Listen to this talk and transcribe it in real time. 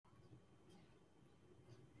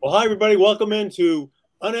Well, hi, everybody. Welcome into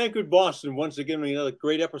UnAnchored Boston. Once again, another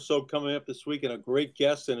great episode coming up this week and a great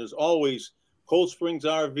guest. And as always, Cold Springs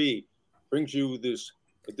RV brings you this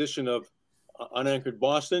edition of UnAnchored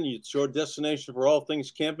Boston. It's your destination for all things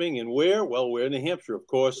camping. And where? Well, we're in New Hampshire, of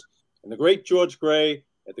course, and the great George Gray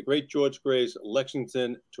at the great George Gray's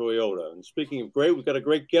Lexington Toyota. And speaking of great, we've got a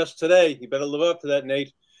great guest today. You better live up to that,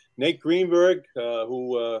 Nate. Nate Greenberg,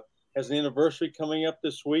 who has an anniversary coming up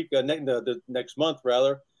this week, the next month,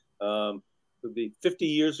 rather. It'll be 50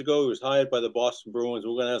 years ago. He was hired by the Boston Bruins.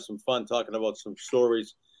 We're going to have some fun talking about some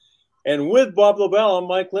stories. And with Bob Lobel, I'm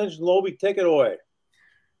Mike Lynch. Lobie, take it away.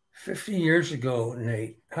 50 years ago,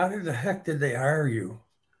 Nate, how the heck did they hire you?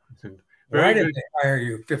 Why did they hire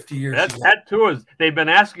you 50 years ago? That too is, they've been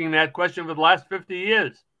asking that question for the last 50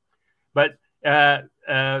 years. But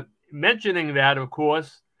mentioning that, of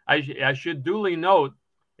course, I should duly note,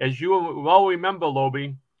 as you well remember,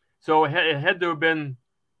 Lobie, so it had to have been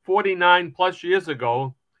 49 plus years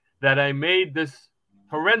ago that I made this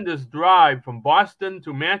horrendous drive from Boston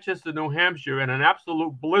to Manchester, New Hampshire in an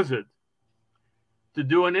absolute blizzard to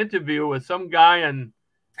do an interview with some guy on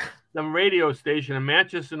some radio station in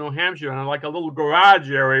Manchester, New Hampshire, and like a little garage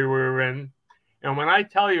area we were in. And when I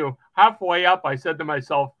tell you, halfway up, I said to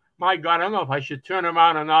myself, my God, I don't know if I should turn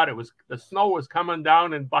around or not. The snow was coming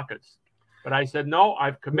down in buckets. But I said, no,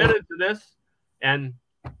 I've committed to this. And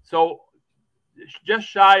so just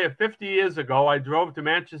shy of 50 years ago, I drove to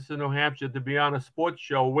Manchester, New Hampshire to be on a sports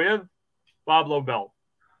show with Bob Lobel.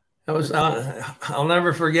 I'll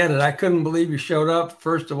never forget it. I couldn't believe you showed up.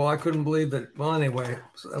 First of all, I couldn't believe that. Well, anyway,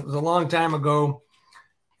 it was a long time ago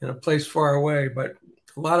in a place far away, but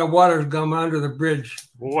a lot of water has gone under the bridge.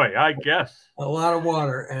 Boy, I guess. A lot of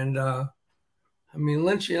water. And I mean,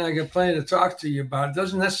 Lynch and I got plenty to talk to you about. It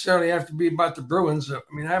doesn't necessarily have to be about the Bruins. I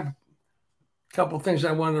mean, I have a couple of things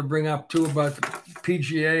I wanted to bring up too about the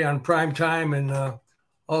PGA on prime time, and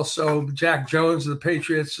also Jack Jones of the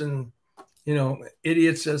Patriots, and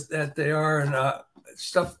idiots as that they are, and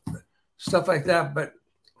stuff like that. But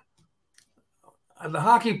the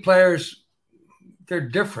hockey players, they're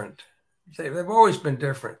different. They've always been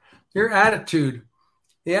different. Your attitude,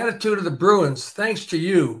 the attitude of the Bruins, thanks to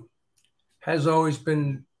you, has always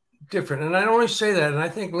been different. And I only say that, and I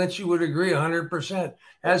think Lynchy would agree 100%,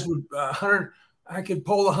 as would 100. I could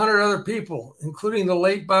poll 100 other people, including the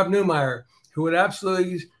late Bob Newmeyer, who would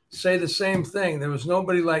absolutely say the same thing. There was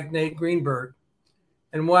nobody like Nate Greenberg,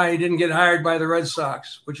 and why he didn't get hired by the Red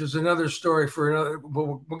Sox, which is another story for another.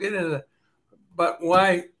 We'll get into that. But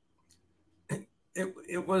why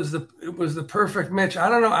it was the perfect match. I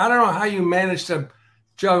don't know how you managed to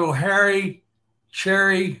juggle Harry,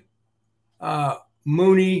 Cherry,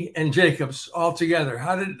 Mooney, and Jacobs all together.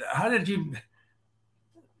 How did you?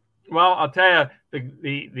 Well, I'll tell you,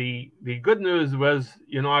 the good news was,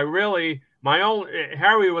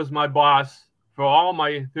 Harry was my boss for all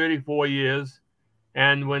my 34 years.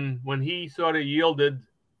 And when he sort of yielded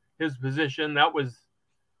his position, that was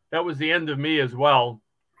the end of me as well,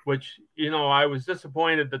 which, I was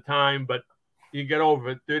disappointed at the time, but you get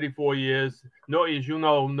over it. 34 years. No, as you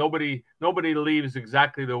know, nobody leaves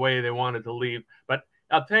exactly the way they wanted to leave. But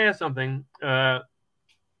I'll tell you something,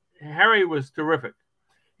 Harry was terrific.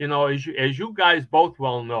 As you guys both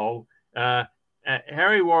well know,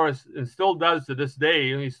 Harry Warris, and still does to this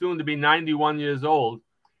day, he's soon to be 91 years old.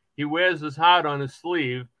 He wears his heart on his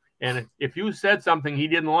sleeve, and if you said something he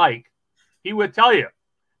didn't like, he would tell you.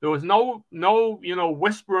 There was no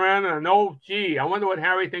whispering or no, gee, I wonder what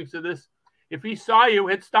Harry thinks of this. If he saw you,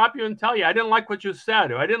 he'd stop you and tell you, I didn't like what you said,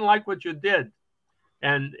 or I didn't like what you did.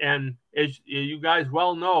 And as you guys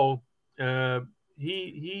well know,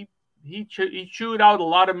 he chewed out a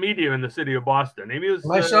lot of media in the city of Boston. He was,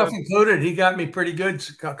 myself included. He got me pretty good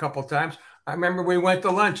a couple of times. I remember we went to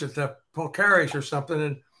lunch at the Polcari's or something,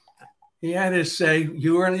 and he had his say.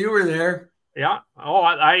 You were there. Yeah. Oh,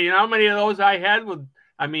 I how many of those I had with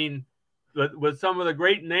some of the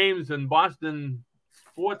great names in Boston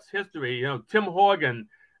sports history. Tim Horgan,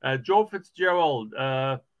 Joe Fitzgerald,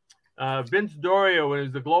 Vince Doria, when he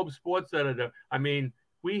was the Globe Sports editor. I mean,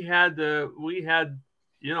 we had.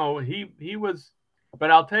 He was,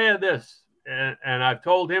 but I'll tell you this, and I've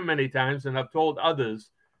told him many times, and I've told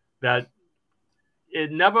others, that he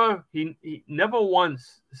never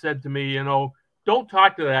once said to me, don't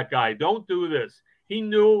talk to that guy, don't do this. He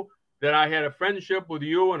knew that I had a friendship with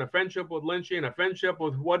you and a friendship with Lynchy and a friendship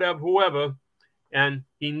with whoever, and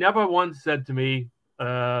he never once said to me,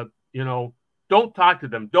 don't talk to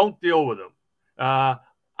them, don't deal with them.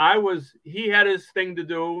 He had his thing to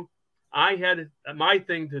do. I had my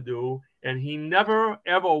thing to do, and he never,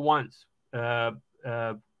 ever once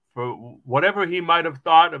whatever he might have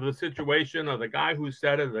thought of the situation or the guy who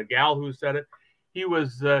said it, the gal who said it. He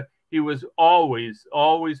was always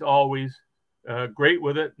great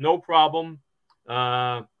with it, no problem.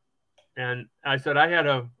 And I said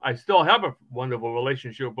I still have a wonderful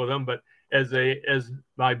relationship with him, but as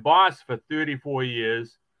my boss for 34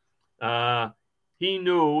 years, he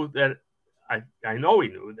knew that I know he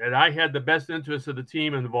knew that I had the best interests of the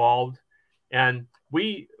team involved, and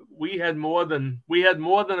we had more than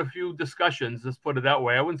a few discussions. Let's put it that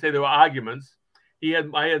way. I wouldn't say there were arguments.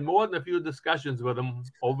 I had more than a few discussions with him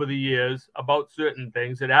over the years about certain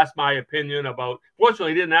things. He asked my opinion about.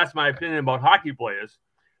 Fortunately, he didn't ask my opinion about hockey players,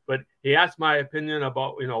 but he asked my opinion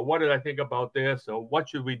about, what did I think about this, or what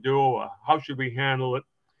should we do, or how should we handle it,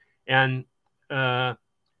 and there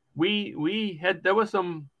were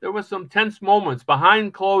some tense moments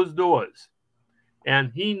behind closed doors,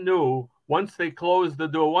 and he knew once they closed the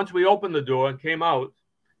door, once we opened the door and came out,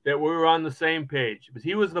 that we were on the same page. Because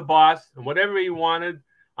he was the boss, and whatever he wanted,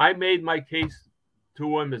 I made my case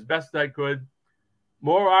to him as best I could.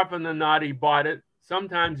 More often than not, he bought it.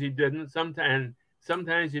 Sometimes he didn't.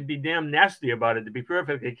 Sometimes he'd be damn nasty about it, to be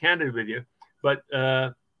perfectly candid with you. But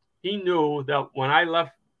he knew that when I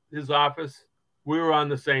left his office, we were on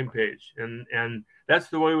the same page, and that's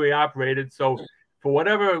the way we operated. So for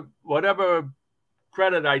whatever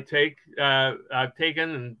credit I've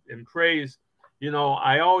taken and praise,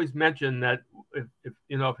 I always mention that if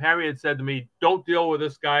Harry had said to me, "Don't deal with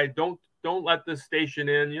this guy, don't let this station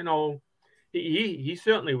in," he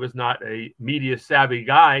certainly was not a media savvy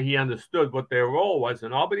guy. He understood what their role was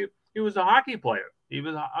and all, but he was a hockey player. He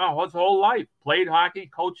was his whole life played hockey,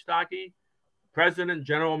 coached hockey, president,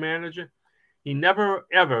 general manager. He never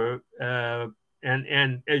ever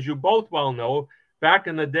and as you both well know, back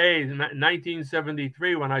in the day, in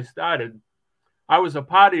 1973 when I started, I was a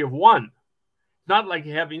party of one. It's not like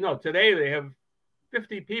you have, today they have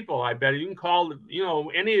 50 people. I bet you can call,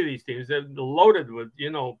 any of these teams. They're loaded with,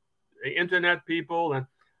 internet people, and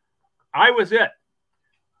I was it.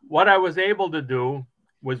 What I was able to do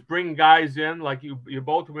was bring guys in, like you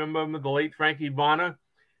both remember the late Frankie Bonner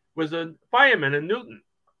was a fireman in Newton.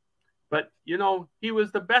 But, he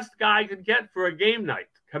was the best guy I could get for a game night.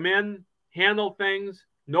 Come in, handle things.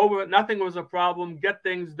 Nothing was a problem. Get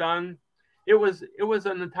things done. It was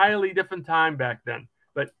an entirely different time back then.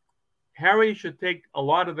 But Harry should take a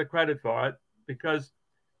lot of the credit for it because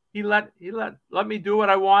he let me do what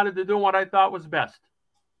I wanted to do and what I thought was best.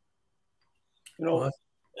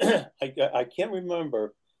 I can't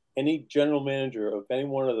remember any general manager of any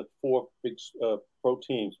one of the four big pro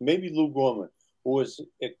teams, maybe Lou Gorman, who was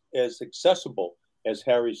as accessible as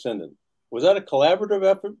Harry Sinden. Was that a collaborative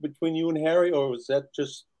effort between you and Harry, or was that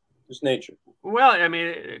just his nature? Well, I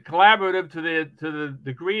mean, collaborative to the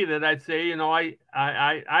degree that I'd say, I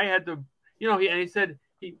had to, he said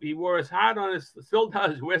he wore his heart on his, still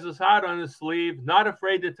does, wears his heart on his sleeve, not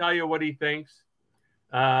afraid to tell you what he thinks.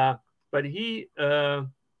 But he, and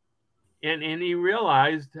he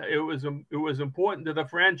realized it was important to the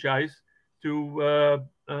franchise to,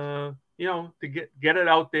 to get it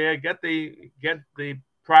out there, get the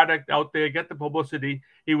product out there, get the publicity.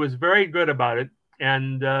 He was very good about it.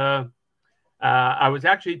 And I was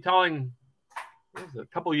actually telling a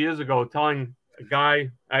couple of years ago, telling a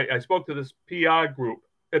guy, I spoke to this PR group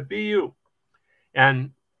at BU,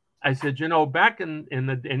 and I said, back in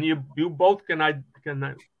the, and you both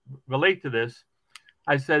can relate to this.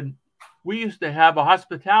 I said, we used to have a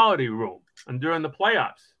hospitality room, and during the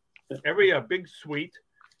playoffs, a big suite,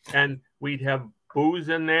 and we'd have booze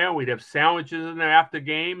in there, we'd have sandwiches in there after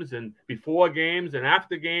games and before games and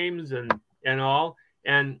after games and all.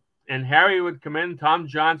 And Harry would come in, Tom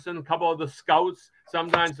Johnson, a couple of the scouts.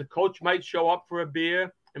 Sometimes the coach might show up for a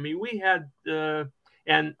beer. I mean, we had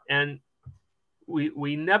and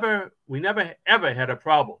we never ever had a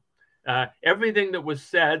problem. Everything that was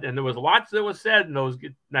said, and there was lots that was said in those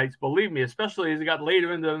nights, believe me, especially as it got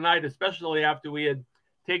later into the night, especially after we had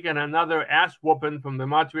taken another ass whooping from the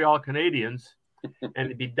Montreal Canadiens, and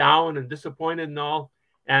to be down and disappointed and all,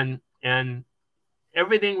 and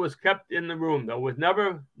everything was kept in the room. There was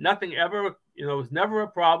nothing ever, it was never a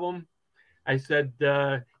problem. I said,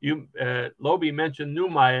 Lobie mentioned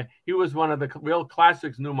Neumeyer. He was one of the real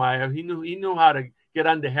classics, Neumeyer. He knew how to get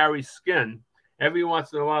under Harry's skin. Every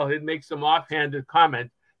once in a while, he'd make some offhanded comment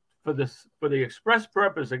for the express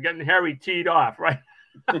purpose of getting Harry teed off, right?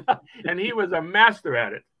 And he was a master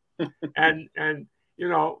at it. And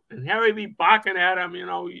Harry be barking at him,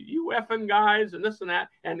 you effing guys and this and that.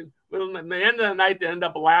 And at the end of the night, they end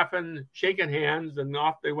up laughing, shaking hands, and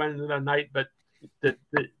off they went into the night. But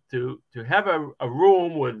to have a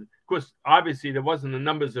room with course, obviously there wasn't the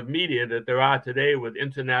numbers of media that there are today with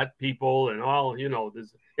internet people and all.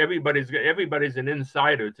 Everybody's an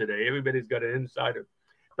insider today. Everybody's got an insider,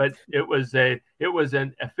 but it was a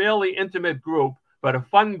fairly intimate group, but a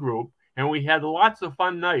fun group, and we had lots of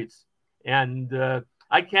fun nights. And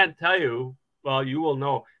I can't tell you. Well, you will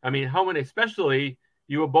know. I mean, how many? Especially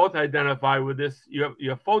you will both identify with this.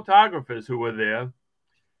 Your photographers who were there,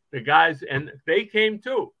 the guys, and they came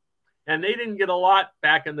too. And they didn't get a lot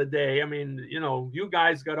back in the day. I mean, you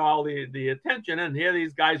guys got all the attention, and here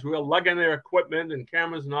these guys were lugging their equipment and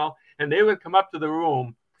cameras and all, and they would come up to the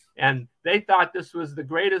room, and they thought this was the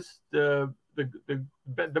greatest, the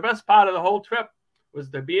best part of the whole trip was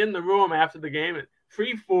to be in the room after the game,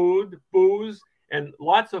 free food, booze, and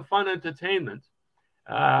lots of fun entertainment,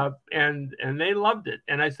 and they loved it.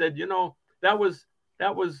 And I said, that was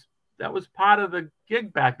part of the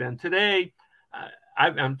gig back then. Today,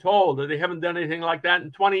 I'm told that they haven't done anything like that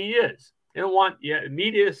in 20 years. They don't want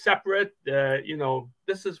media is separate.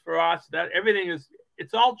 This is for us. That everything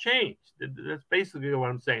it's all changed. That's basically what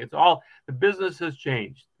I'm saying. The business has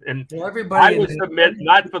changed, and everybody I would submit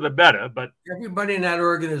not for the better, but everybody in that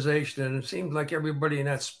organization, and it seemed like everybody in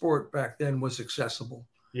that sport back then was accessible.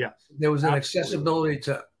 Yes, there was an absolutely.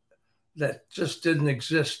 accessibility that just didn't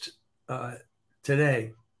exist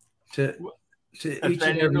today. A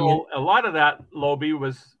lot of that, Lobie,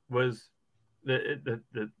 was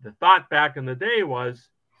the thought back in the day was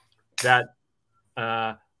that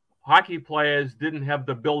hockey players didn't have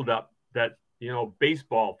the buildup that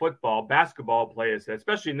baseball, football, basketball players had,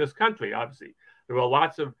 especially in this country. Obviously, there were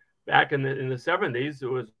lots of back in the 70s. It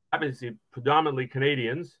was obviously predominantly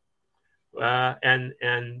Canadians,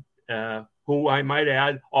 and who I might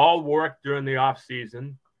add all worked during the off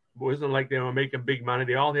season. It wasn't like they were making big money.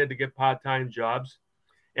 They all had to get part-time jobs,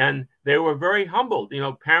 and they were very humbled.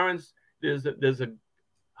 Parents. There's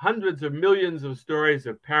hundreds of millions of stories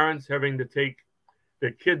of parents having to take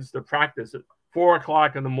their kids to practice at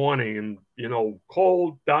 4:00 in the morning, and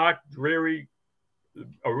cold, dark, dreary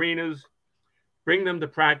arenas. Bring them to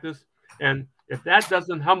practice, and if that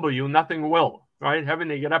doesn't humble you, nothing will. Right? Having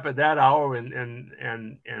to get up at that hour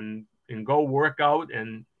and go work out,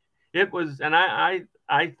 and it was. And I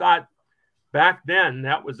thought back then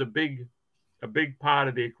that was a big part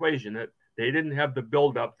of the equation, that they didn't have the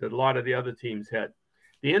buildup that a lot of the other teams had.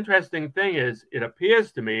 The interesting thing is, it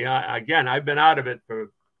appears to me, again, I've been out of it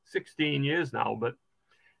for 16 years now, but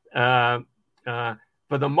for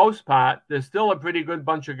the most part, there's still a pretty good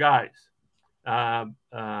bunch of guys.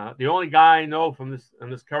 The only guy I know on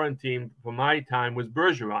this current team from my time was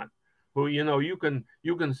Bergeron, who you can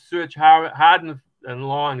search hard and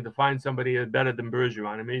long to find somebody better than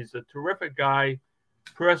Bergeron. I mean, he's a terrific guy,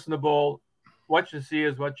 personable. What you see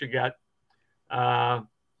is what you get.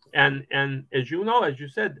 And as you know, as you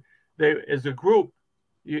said, they as a group,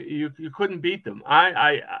 you couldn't beat them.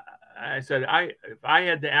 I said if I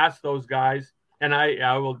had to ask those guys, and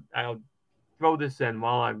I'll throw this in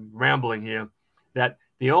while I'm rambling here, that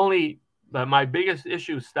my biggest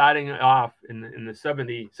issue starting off in the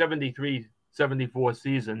 73-74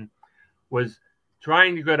 season was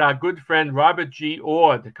trying to get our good friend Robert G.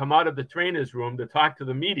 Orr to come out of the trainer's room to talk to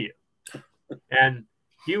the media. And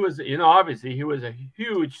he was, obviously he was a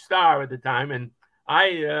huge star at the time, and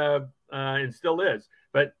and still is.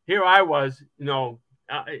 But here I was,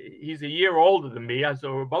 he's a year older than me,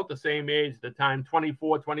 so we're about the same age at the time,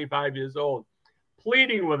 24, 25 years old,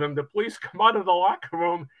 pleading with him to please come out of the locker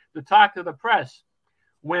room to talk to the press.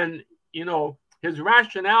 When, his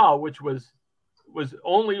rationale, which was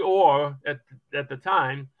only Orr at the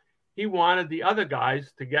time, he wanted the other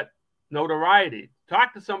guys to get notoriety.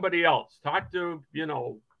 Talk to somebody else. Talk to,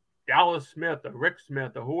 Dallas Smith or Rick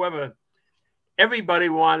Smith or whoever. Everybody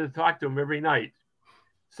wanted to talk to him every night.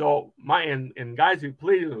 So and guys who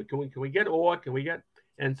pleaded, can we get Orr? Can we get?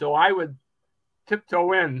 And so I would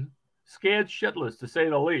tiptoe in, scared shitless to say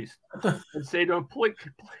the least, and say to him, please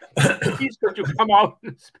could you come out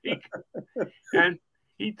and speak? And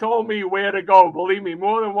he told me where to go. Believe me,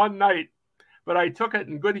 more than one night. But I took it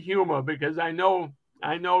in good humor because I know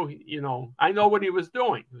what he was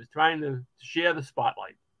doing. He was trying to share the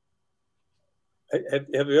spotlight. Have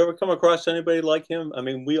you ever come across anybody like him? I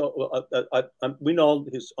mean, we know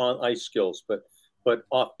his on ice skills, but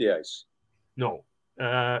off the ice, no.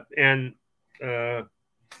 And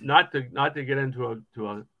not to get into a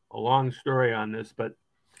long story on this, but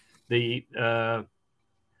I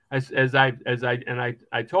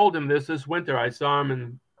told him this winter. I saw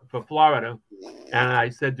him for Florida, and I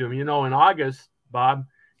said to him, in August, Bob,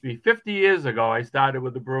 50 years ago, I started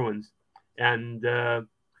with the Bruins, and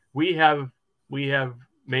we have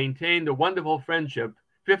maintained a wonderful friendship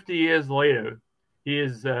 50 years later, he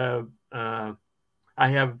is. I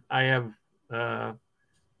have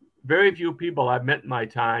very few people I've met in my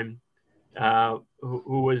time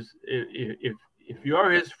who was, if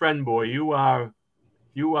you're his friend, boy, you are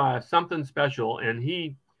something special, and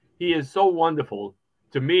he is so wonderful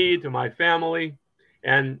to me, to my family,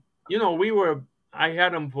 and I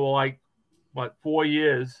had him for like 4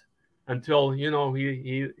 years until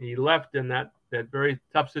he left in that very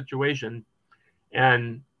tough situation,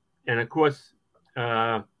 and of course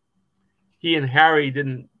he and Harry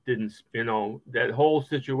didn't that whole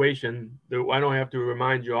situation. I don't have to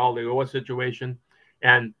remind you all the whole situation,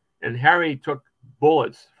 and Harry took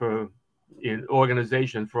bullets in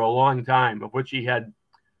organization for a long time, of which he had.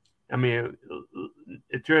 I mean,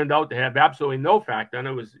 it turned out to have absolutely no fact, and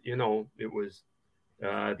it was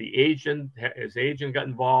the agent. His agent got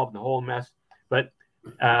involved in the whole mess. But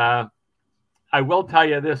I will tell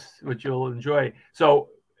you this, which you'll enjoy. So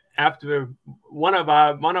after one of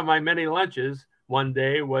my many lunches one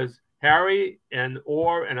day was Harry and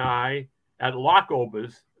Orr and I at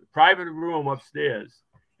Lockover's private room upstairs,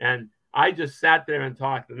 and I just sat there and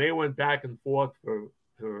talked, and they went back and forth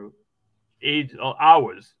for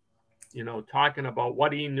hours, talking about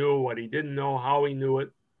what he knew, what he didn't know, how he knew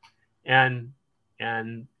it, and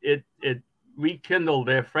it rekindled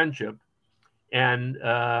their friendship. And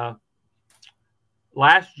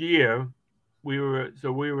last year I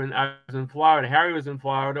was in Florida. Harry was in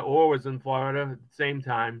Florida. Orr was in Florida at the same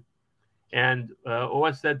time. And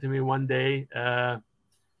Orr said to me one day,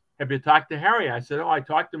 have you talked to Harry? I said, I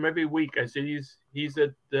talk to him every week. I said, he's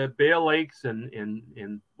at Bear Lakes and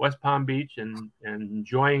in West Palm Beach and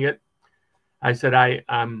enjoying it. I said, I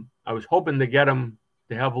was hoping to get him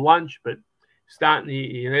to have lunch, but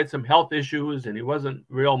he had some health issues and he wasn't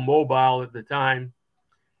real mobile at the time.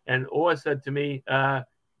 And Orr said to me,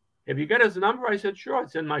 have you got his number? I said, sure,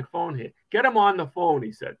 it's in my phone here. Get him on the phone,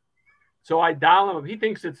 he said. So I dial him. He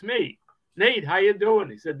thinks it's me. Nate, how you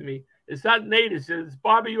doing? He said to me, it's not Nate. He said, it's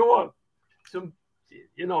Bobby Orr. So,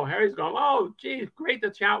 Harry's going, oh, geez, great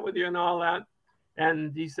to chat with you and all that.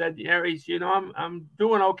 And he said, Harry, I'm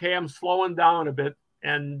doing okay. I'm slowing down a bit.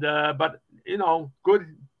 And, but,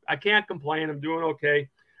 good. I can't complain. I'm doing okay.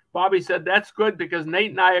 Bobby said, that's good because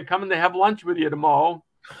Nate and I are coming to have lunch with you tomorrow.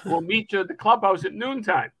 We'll meet you at the clubhouse at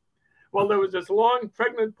noontime. Well, there was this long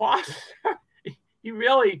pregnant pause. He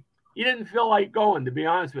didn't feel like going, to be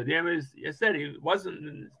honest with you. I said he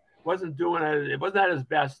wasn't doing it. It wasn't at his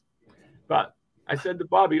best. But I said to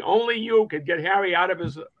Bobby, only you could get Harry out of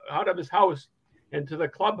his house and to the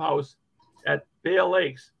clubhouse at Bear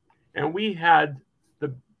Lakes. And we had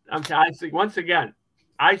once again,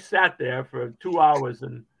 I sat there for 2 hours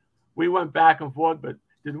and we went back and forth. But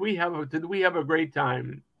did we have a great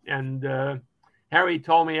time? And Harry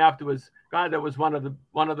told me afterwards, God, that was one of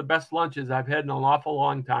the best lunches I've had in an awful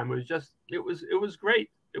long time. It was great.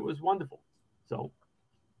 It was wonderful. So.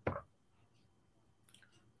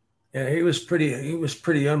 Yeah, he was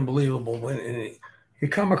pretty unbelievable when he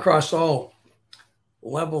come across all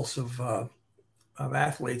levels of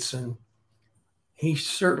athletes, and he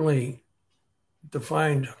certainly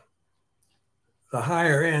defined the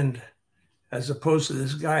higher end as opposed to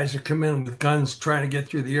these guys that come in with guns trying to get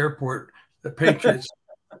through the airport. The Patriots.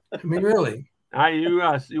 I mean, really. You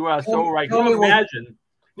are so right. Can you imagine?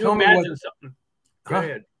 Something? Go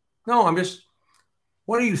ahead. No,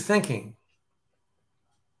 what are you thinking?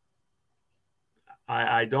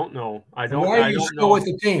 I don't know. Why are you still with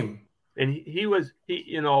the team? And he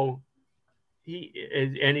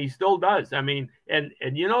still does. I mean, and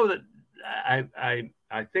that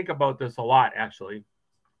I think about this a lot, actually.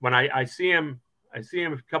 When I see him a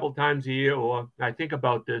couple of times a year, or I think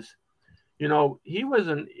about this. He was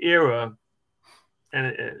an era,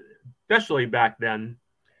 and especially back then,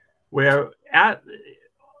 where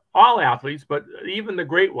all athletes, but even the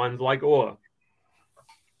great ones like Orr,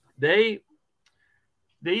 they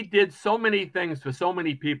did so many things for so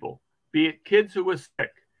many people, be it kids who were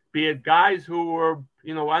sick, be it guys who were,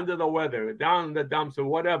 under the weather, down in the dumps or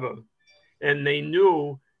whatever. And they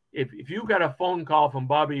knew if you got a phone call from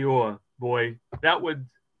Bobby Orr, boy, that would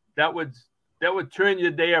turn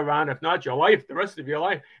your day around, if not your life, the rest of your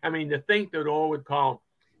life. I mean, to think that Orr would call.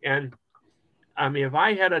 And I mean, if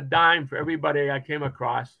I had a dime for everybody I came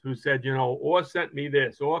across who said, Orr sent me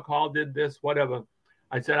this, Orr called, did this, whatever,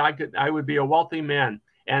 I said I would be a wealthy man.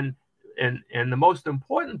 And the most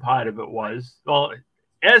important part of it was, well,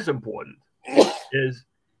 as important, is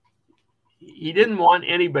he didn't want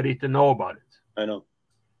anybody to know about it. I know.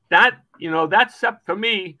 For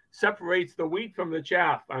me, separates the wheat from the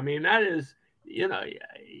chaff. I mean, that is,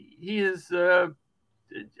 he is, to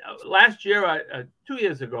last year, 2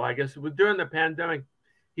 years ago, I guess, during the pandemic,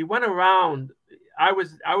 he went around. I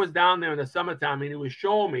was down there in the summertime, and he was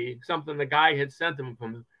showing me something the guy had sent him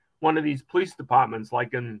from one of these police departments,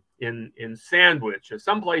 like in Sandwich or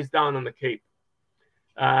someplace down on the Cape.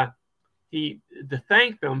 To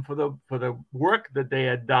thank them for the work that they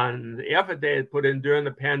had done, the effort they had put in during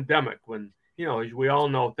the pandemic, when, as we all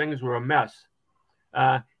know, things were a mess.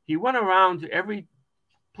 He went around to every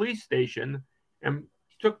police station and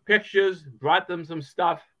took pictures, brought them some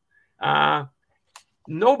stuff.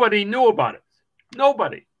 Nobody knew about it.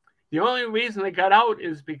 Nobody. The only reason they got out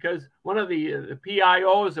is because one of the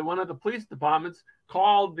PIOs at one of the police departments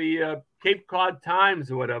called the Cape Cod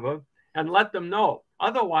Times or whatever and let them know.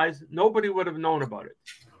 Otherwise, nobody would have known about it.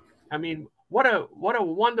 I mean, what a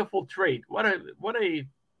wonderful trait. You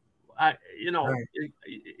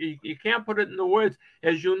can't put it into words.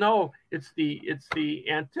 As you know, it's the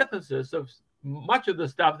antithesis of much of the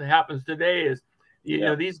stuff that happens today. Is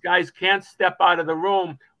these guys can't step out of the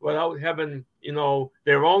room without having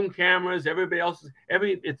their own cameras. Everybody else's.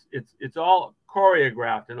 It's all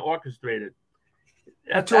choreographed and orchestrated.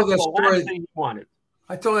 That's the last thing he wanted.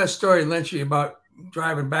 I told that story, Lynchy, about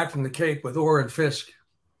driving back from the Cape with Orr and Fisk.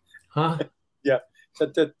 Huh? Yeah.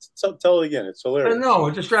 Tell it again. It's hilarious.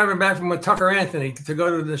 No, just driving back from with Tucker Anthony to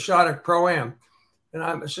go to the Shattuck Pro-Am. And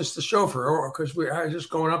I was just the chauffeur, because I was just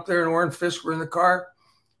going up there, and Orr and Fisk were in the car.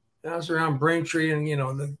 And I was around Braintree, and, we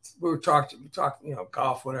were talking,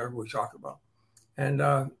 golf, whatever we talked about. And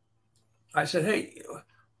I said, hey,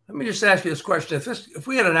 let me just ask you this question. If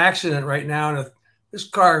we had an accident right now, and if this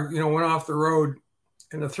car, went off the road,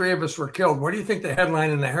 and the three of us were killed, what do you think the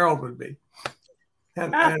headline in the Herald would be?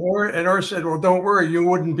 And Orr said, well, don't worry, you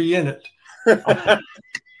wouldn't be in it. It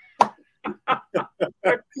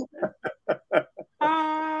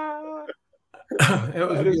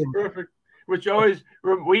was perfect. Which always,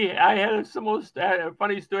 I had some most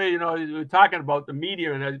funny story, we were talking about the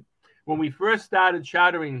media, and when we first started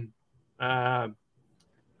chartering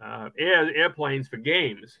airplanes for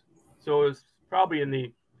games, so it was probably in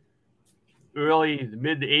the early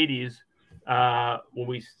mid 80s, when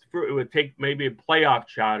we would take maybe a playoff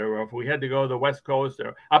charter, or if we had to go to the West Coast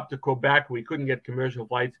or up to Quebec, we couldn't get commercial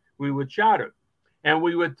flights, we would charter, and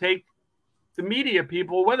we would take the media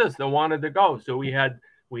people with us that wanted to go. So we had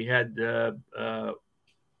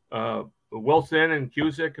Wilson and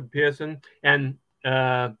Cusick and Pearson, and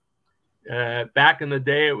back in the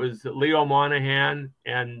day it was Leo Monahan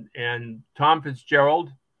and Tom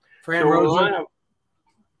Fitzgerald. Fran Rosa.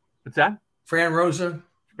 What's that? Fran Rosa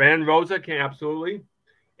came, absolutely.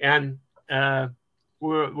 And we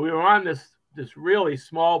were on this really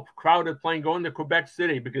small, crowded plane going to Quebec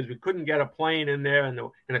City because we couldn't get a plane in there. And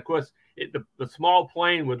of course, the small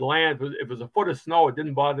plane would land. If it was a foot of snow, it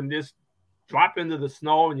didn't bother them. Just drop into the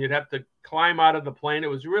snow, and you'd have to climb out of the plane. It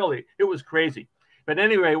was crazy. But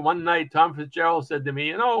anyway, one night, Tom Fitzgerald said to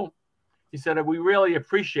me, he said, we really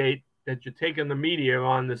appreciate that you're taking the media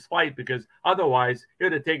on this flight, because otherwise it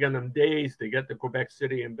would have taken them days to get to Quebec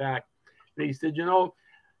City and back. And he said,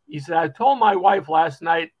 I told my wife last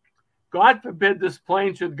night, God forbid this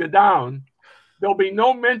plane should go down. There'll be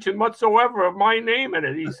no mention whatsoever of my name in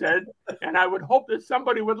it, he said. And I would hope that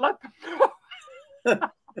somebody would let them know.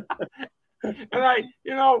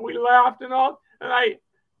 And we laughed and all. And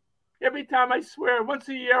every time, I swear, once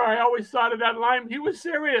a year, I always thought of that line. He was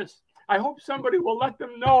serious. I hope somebody will let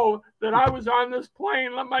them know that I was on this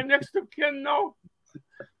plane. Let my next of kin know.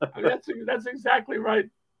 That's exactly right.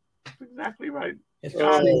 That's exactly right.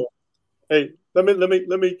 Hey, let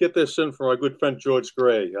me get this in from our good friend George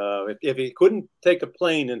Gray. If he couldn't take a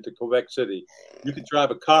plane into Quebec City, you could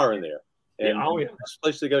drive a car in there. And the best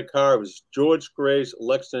place to get a car was George Gray's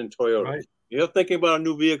Lexington Toyota. Right. You're thinking about a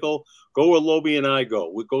new vehicle, go where Lobie and I go.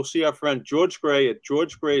 We go see our friend George Gray at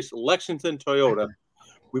George Gray's Lexington Toyota.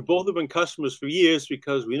 We both have been customers for years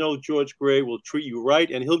because we know George Gray will treat you right,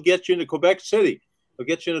 and he'll get you into Quebec City. He'll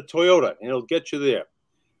get you in a Toyota, and he'll get you there.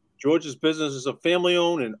 George's business is a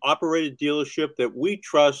family-owned and operated dealership that we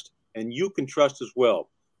trust, and you can trust as well.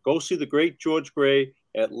 Go see the great George Gray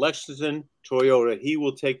at Lexington Toyota. He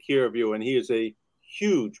will take care of you, and he is a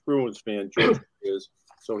huge Bruins fan. George is,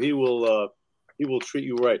 so he will treat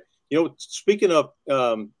you right. Speaking of.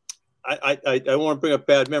 I want to bring up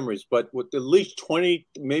bad memories, but with at least 20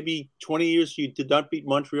 years, you did not beat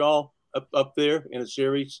Montreal up there in a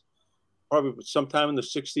series, probably sometime in the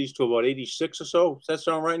 60s to about 86 or so. Does that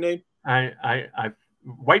sound right, Nate? I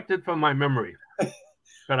wiped it from my memory,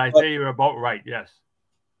 but I say you're about right, yes.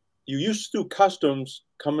 You used to do customs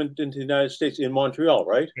coming into the United States in Montreal,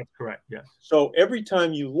 right? That's correct, yes. So every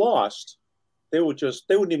time you lost, they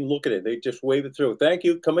wouldn't even look at it. They just wave it through. Thank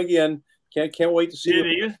you. Come again. Can't wait to see you. They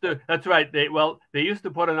used to. That's right. They used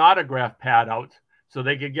to put an autograph pad out so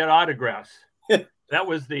they could get autographs. that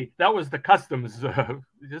was the customs.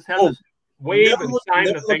 Just have to wave and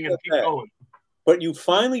sign the thing and keep going. But you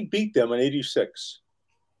finally beat them in '86.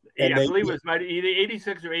 I believe it was either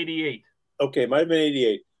 '86 or '88. Okay, it might have been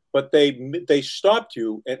 '88. But they stopped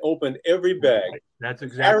you and opened every bag. Right. That's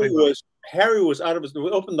exactly right. Harry was out of his.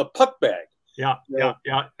 Opened the puck bag. Yeah.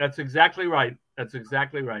 That's exactly right.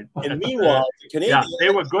 And meanwhile, the Canadians, they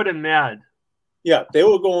were good and mad. Yeah, they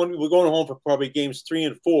were going home for probably games 3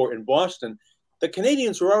 and 4 in Boston. The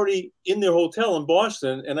Canadians were already in their hotel in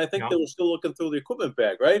Boston, and I think they were still looking through the equipment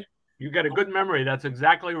bag, right? You got a good memory. That's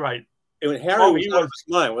exactly right. And when Harry was out of his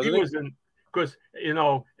mind, wasn't he? Was in, because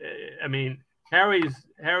I mean,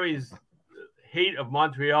 Harry's hate of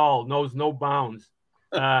Montreal knows no bounds.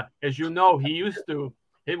 As you know, he used to.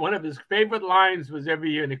 One of his favorite lines was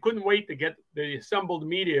every year, and he couldn't wait to get the assembled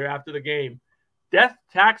media after the game. Death,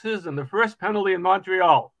 taxes, and the first penalty in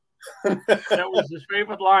Montreal. That was his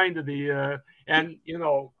favorite line to the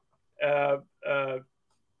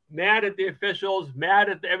mad at the officials, mad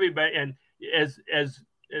at everybody, and as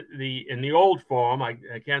in the old form, I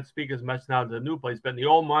can't speak as much now to the new place, but in the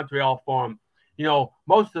old Montreal form,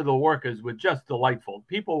 most of the workers were just delightful.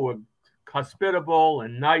 People were hospitable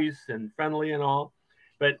and nice and friendly and all.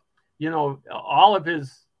 But, all of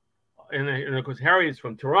his, and of course, Harry is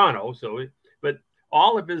from Toronto, but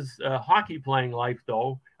all of his hockey playing life,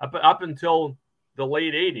 though, up until the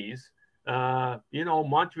late 80s,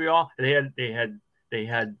 Montreal, they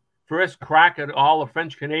had first crack at all the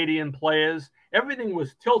French Canadian players. Everything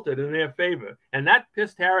was tilted in their favor. And that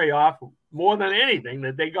pissed Harry off more than anything,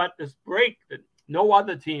 that they got this break that no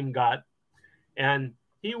other team got. And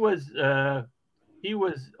he was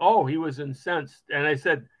incensed. And I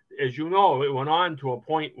said, as you know, it went on to a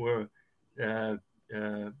point where the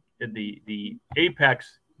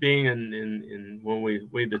apex being in when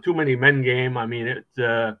we the too many men game. I mean,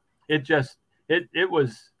 it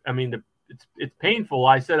was. I mean, it's painful.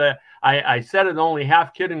 I said I said it only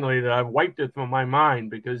half kiddingly that I've wiped it from my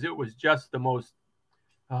mind because it was just the most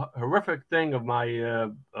horrific thing of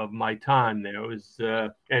my time there. It was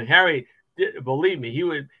and Harry. Believe me, he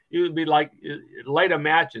would be like light a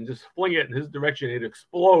match and just fling it in his direction. It'd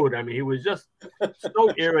explode. I mean, he was just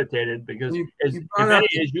so irritated because, as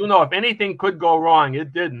you know, if anything could go wrong,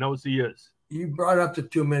 it did in those years. You brought up the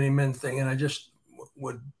too many men thing, and I just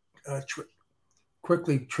would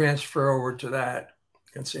quickly transfer over to that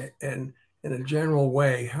and say, and in a general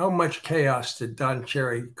way, how much chaos did Don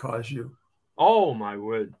Cherry cause you? Oh my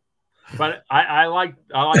word! But I like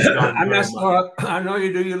Don. I know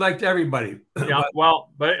you do. You liked everybody. Yeah.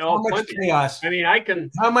 But how much chaos? I mean,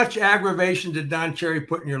 How much aggravation did Don Cherry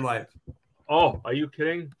put in your life? Oh, are you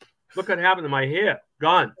kidding? Look what happened to my hair.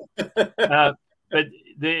 Gone. But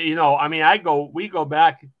I mean, we go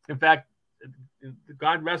back. In fact,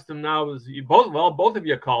 God rest him now. Was both of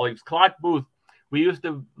your colleagues, Clark Booth. We used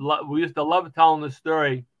to love telling the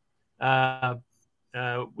story.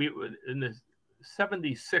 We in this.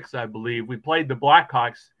 76, I believe. We played the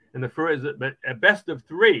Blackhawks in the first, but a best of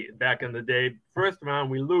 3 back in the day. First round,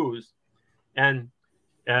 we lose. And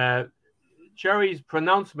Cherry's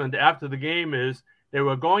pronouncement after the game is they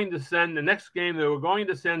were going to send, the next game, they were going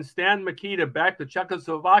to send Stan Mikita back to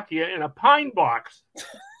Czechoslovakia in a pine box.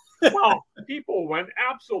 Well, people went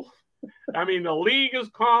absolutely. I mean, the league is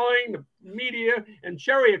calling, the media, and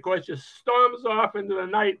Cherry, of course, just storms off into the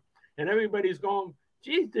night, and everybody's going,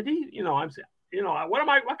 geez, did he, I'm saying,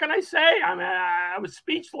 what can I say? I mean, I was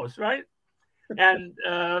speechless, right? And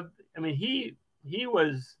I mean, he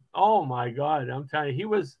was, oh my God, I'm telling you,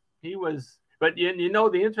 he was, but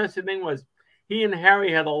the interesting thing was he and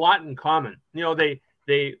Harry had a lot in common.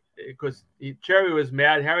 Because Cherry was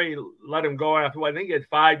mad. Harry let him go after, I think he had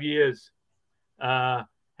 5 years.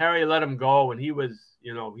 Harry let him go, and he was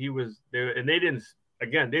there, and they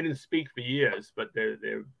didn't speak for years, but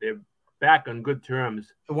they're back on good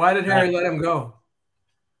terms. Why did Harry let him go?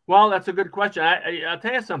 Well, that's a good question. I'll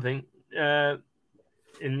tell you something, and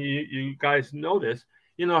you guys know this.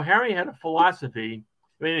 Harry had a philosophy.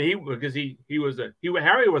 I mean,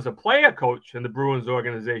 Harry was a player coach in the Bruins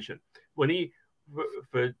organization. When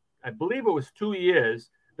I believe it was 2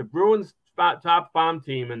 years, the Bruins top farm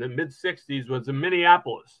team in the mid '60s was in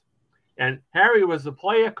Minneapolis, and Harry was the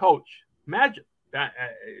player coach. Imagine, I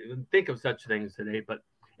didn't think of such things today, but.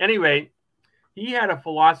 Anyway, he had a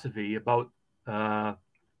philosophy about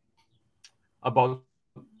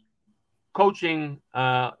coaching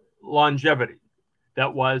longevity.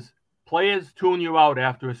 That was players tune you out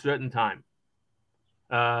after a certain time.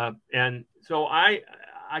 And so I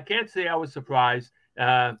can't say I was surprised.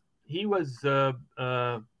 He was, he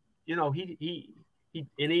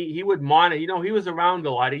would monitor. He was around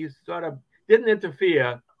a lot. He sort of didn't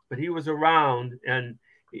interfere, but he was around. And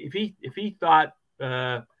if he thought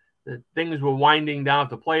that things were winding down, if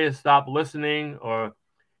the players stopped listening, or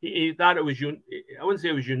he thought it was, I wouldn't say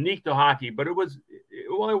it was unique to hockey, but it was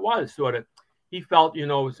sort of. He felt, it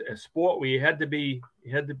was a sport where you had to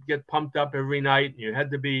get pumped up every night. And you had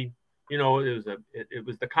to be, it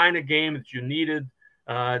was the kind of game that you needed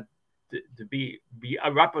to be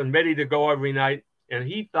up and ready to go every night. And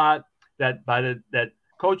he thought that that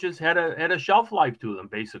coaches had a shelf life to them,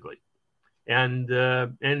 basically. And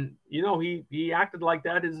he acted like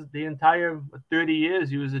that the entire 30 years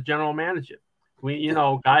he was a general manager.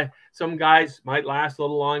 Some guys might last a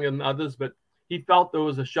little longer than others, but he felt there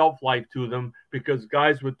was a shelf life to them because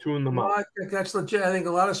guys would tune them out. I think that's legit. I think a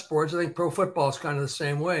lot of sports, I think pro football is kind of the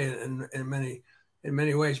same way in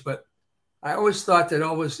many ways. But I always thought that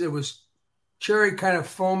it was Cherry kind of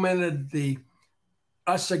fomented the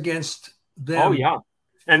us against them. Oh yeah,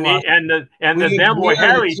 and them were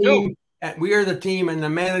Harry too. We are the team, and the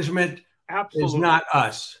management is not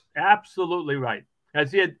us. Absolutely right.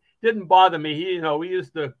 As it didn't bother me. We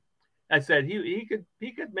used to. I said he could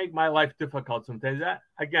make my life difficult sometimes.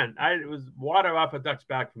 It was water off a duck's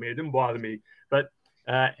back for me. It didn't bother me. But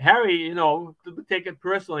Harry, to take it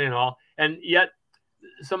personally and all. And yet,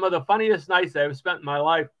 some of the funniest nights I've spent in my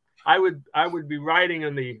life, I would be riding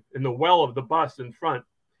in the well of the bus in front,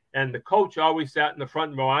 and the coach always sat in the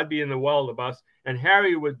front row. I'd be in the well of the bus, and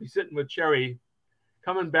Harry would be sitting with Cherry,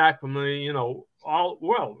 coming back from all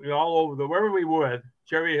over wherever we were.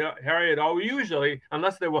 Harry had always, usually,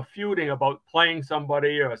 unless they were feuding about playing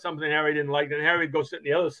somebody or something Harry didn't like, then Harry would go sit on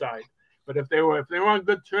the other side. But if they were on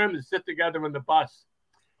good terms, they'd sit together in the bus,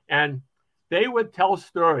 and they would tell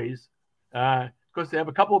stories. Because they have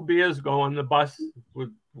a couple of beers going, the bus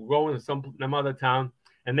would go into some other town,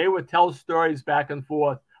 and they would tell stories back and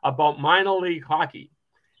forth about minor league hockey.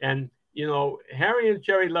 And Harry and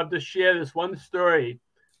Cherry loved to share this one story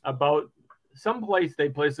about some place they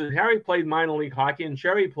played. So Harry played minor league hockey, and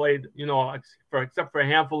Cherry played, except for a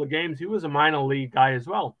handful of games, he was a minor league guy as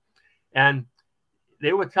well. And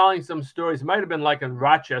they were telling some stories. It might have been like in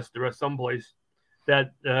Rochester or someplace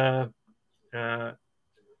that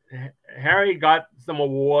Harry got some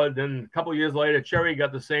award, and a couple of years later, Cherry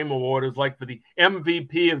got the same award. It was like for the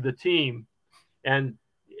MVP of the team. And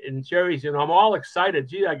Cherry's, I'm all excited.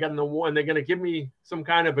 Gee, I got an award, and they're going to give me some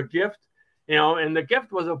kind of a gift, and the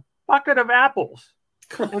gift was a bucket of apples.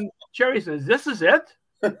 And Cherry says, "This is it?"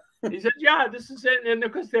 He said, "Yeah, this is it." And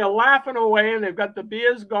because they're laughing away, and they've got the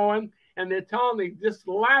beers going, and they're telling me, just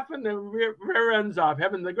laughing their rear ends off,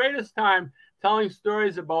 having the greatest time telling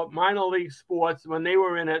stories about minor league sports when they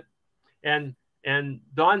were in it. And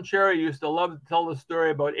Don Cherry used to love to tell the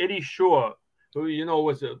story about Eddie Shore, who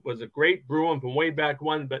was a great Bruin from way back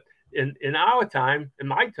when. But in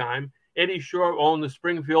my time, Eddie Shore owned the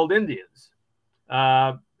Springfield Indians.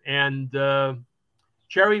 And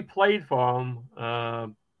Cherry played for him,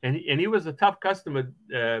 and he was a tough customer.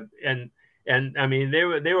 And I mean, they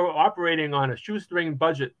were operating on a shoestring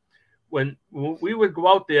budget. When we would go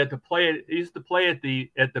out there to play, he used to play at the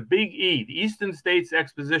Big E, the Eastern States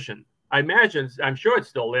Exposition. I'm sure it's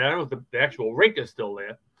still there. I don't know if the actual rink is still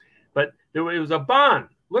there, but it was a barn,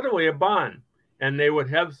 literally a barn, and they would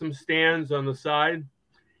have some stands on the side,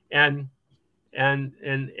 and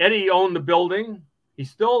Eddie owned the building.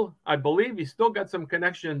 I believe he still got some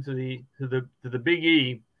connection to the Big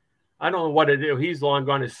E. I don't know what it is. He's long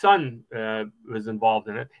gone. His son was involved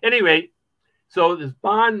in it. Anyway, so this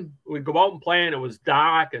barn, we'd go out and play, and it was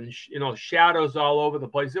dark and shadows all over the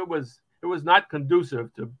place. It was not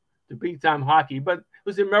conducive to big time hockey, but it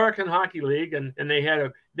was the American Hockey League, and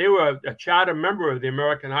they were a charter member of the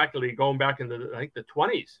American Hockey League going back into I think the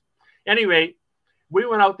 20s. Anyway, we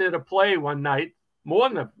went out there to play one night. More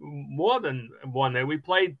than one night. We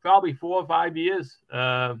played probably 4 or 5 years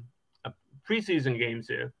preseason games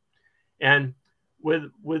here, and with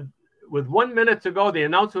 1 minute to go, the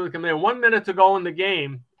announcer would come in. 1 minute to go in the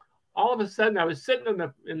game. All of a sudden, I was sitting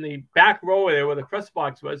in the back row there where the press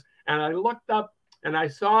box was, and I looked up and I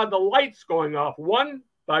saw the lights going off one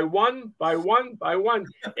by one by one by one.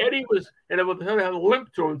 Eddie had a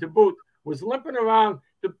limp to him to boot, was limping around.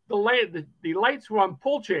 The lights were on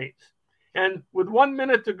pull chains. And with 1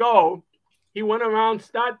 minute to go, he went around,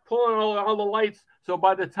 started pulling all the lights. So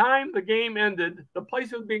by the time the game ended, the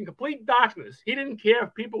place was in complete darkness. He didn't care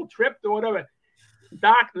if people tripped or whatever.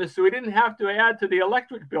 Darkness, so he didn't have to add to the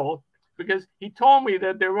electric bill because he told me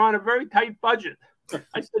that they were on a very tight budget.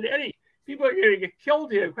 I said, "Eddie, people are going to get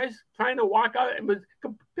killed here. He's trying to walk out. It was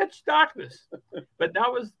pitch darkness. But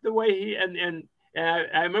that was the way he, and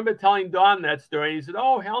I remember telling Don that story. He said,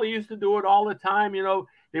 oh, hell, he used to do it all the time. You know,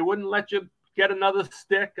 they wouldn't let you get another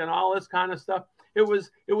stick and all this kind of stuff. It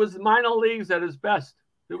was minor leagues at its best.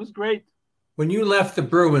 It was great. When you left the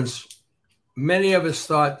Bruins, many of us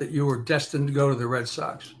thought that you were destined to go to the Red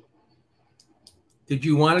Sox. Did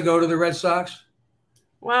you want to go to the Red Sox?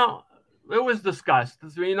 Well, it was discussed.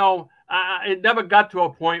 You know, it never got to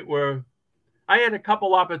a point where I had a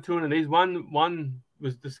couple opportunities. One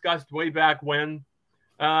was discussed way back when.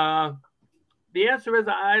 The answer is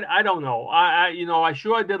I don't know. I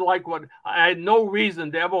sure did like what I had no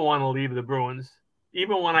reason to ever want to leave the Bruins.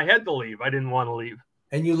 Even when I had to leave, I didn't want to leave.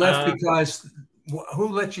 And you left because who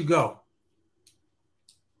let you go?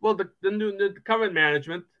 Well, the current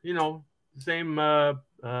management, you know, same.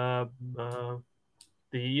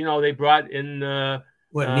 They brought in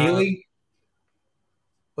Neely?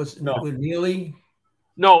 With Neely?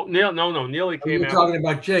 No, Neely came out. You're talking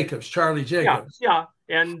about Jacobs, Charlie Jacobs. Yeah.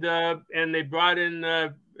 And they brought in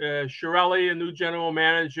Chiarelli, a new general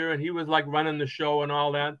manager, and he was like running the show and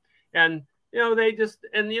all that. And you know,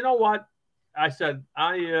 you know what? I said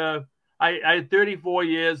I had 34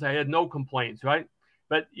 years. I had no complaints, right?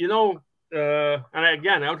 But you know, and I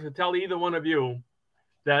have to tell either one of you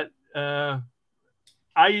that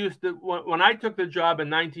I used to when I took the job in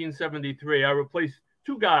 1973, I replaced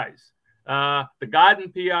two guys, the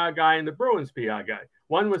Garden PR guy and the Bruins PR guy.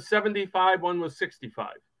 One was 75, one was 65,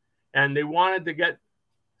 and they wanted to get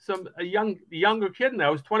a younger kid. And I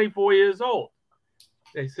was 24 years old.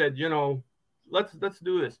 They said, you know, let's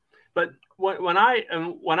do this. But when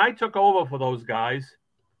I took over for those guys,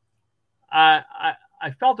 I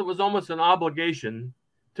felt it was almost an obligation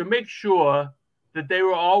to make sure that they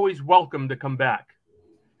were always welcome to come back.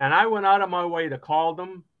 And I went out of my way to call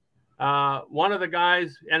them. One of the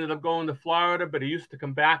guys ended up going to Florida, but he used to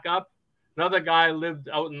come back up. Another guy lived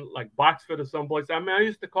out in like Boxford or someplace. I mean, I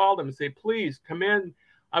used to call them and say, please come in.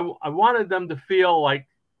 I wanted them to feel like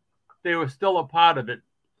they were still a part of it.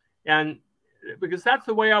 And because that's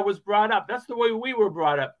the way I was brought up. That's the way we were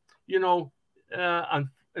brought up. You know,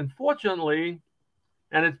 unfortunately,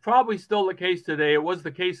 and it's probably still the case today, it was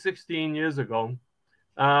the case 16 years ago,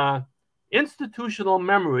 institutional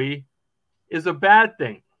memory is a bad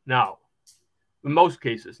thing now, in most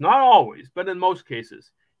cases. Not always, but in most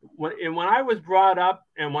cases. When I was brought up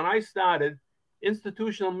and when I started,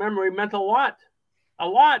 institutional memory meant a lot. A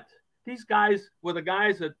lot. These guys were the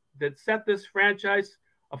guys that set this franchise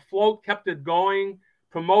afloat, kept it going,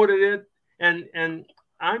 promoted it, and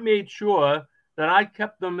I made sure that I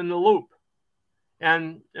kept them in the loop.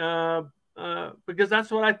 And because that's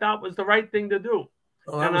what I thought was the right thing to do.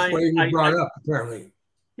 Well, that's the way you were brought up, apparently.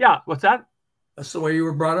 Yeah, what's that? That's the way you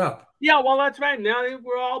were brought up. Yeah, well, that's right. Now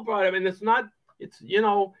we're all brought up. And it's you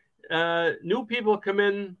know, new people come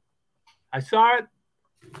in. I saw it.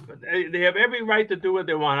 But they have every right to do what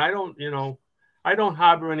they want. I don't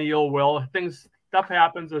harbor any ill will. Stuff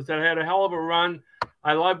happens. I had a hell of a run.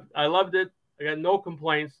 I loved it. I got no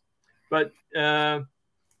complaints. But you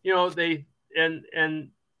know, they and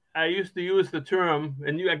I used to use the term,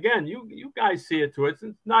 and you guys see it too. It's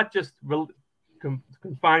not just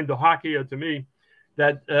confined to hockey or to me.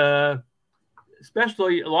 That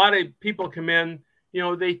especially a lot of people come in. You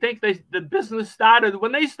know, they think the business started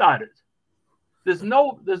when they started. There's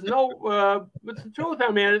no. It's the truth.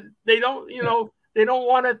 I mean, they don't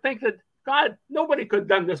want to think that, God, nobody could have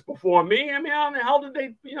done this before me. I mean, how the hell did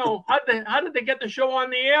they, you know, how did they get the show on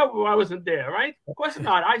the air where I wasn't there, right? Of course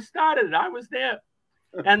not. I started it. I was there.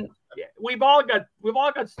 And we've all got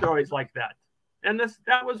stories like that. And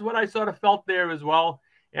that was what I sort of felt there as well.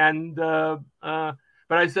 And but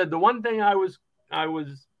I said the one thing I was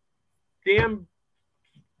damn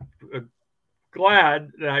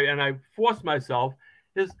glad that I forced myself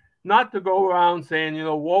is not to go around saying, you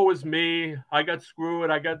know, woe is me, I got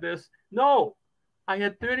screwed, I got this. No, I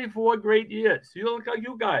had 34 great years. You look like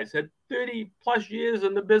you guys had 30 plus years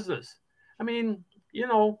in the business. I mean, you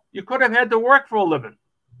know, you could have had to work for a living.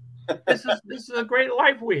 This is a great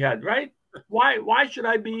life we had, right? Why should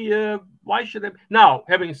I be? Why should I? Now,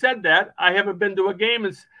 having said that, I haven't been to a game.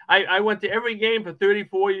 I went to every game for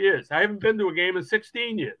 34 years. I haven't been to a game in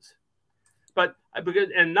 16 years. But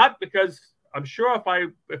not because I'm sure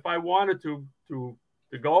if I wanted to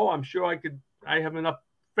go, I'm sure I could. I have enough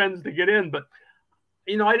friends to get in, but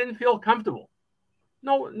you know, I didn't feel comfortable.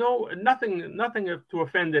 No, nothing to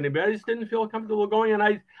offend anybody. I just didn't feel comfortable going, and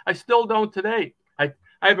I still don't today.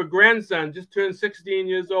 I have a grandson just turned 16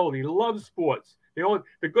 years old. He loves sports.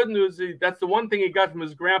 The good news is that's the one thing he got from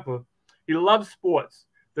his grandpa. He loves sports.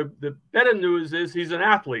 the better news is he's an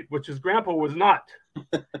athlete, which his grandpa was not.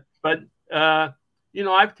 But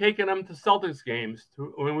I've taken him to Celtics games.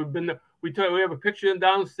 When we have a picture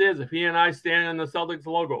downstairs of he and I standing on the Celtics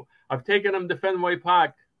logo. I've taken him to Fenway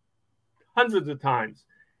Park hundreds of times.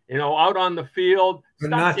 Out on the field. But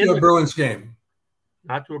not to a Bruins game.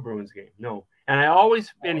 Not to a Bruins game, no.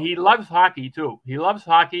 And he loves hockey too. He loves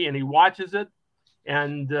hockey and he watches it.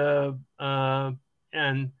 And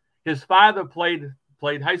his father played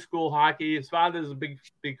high school hockey. His father's a big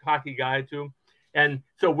hockey guy too. And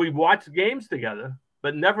so we watched games together,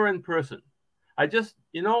 but never in person. I just,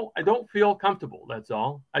 I don't feel comfortable. That's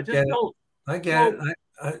all. I just don't. I get it.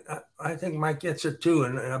 I think Mike gets it too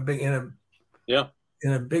in a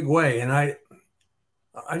big way. And I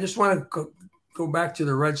just want to go back to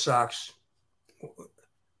the Red Sox.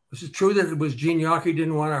 Was it true that it was Gene Yawkey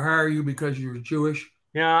didn't want to hire you because you were Jewish?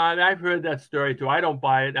 Yeah, and I've heard that story too. I don't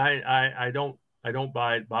buy it. I don't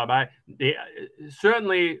buy it, Bob.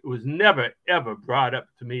 Certainly was never ever brought up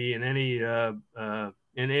to me in any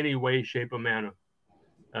way, shape, or manner.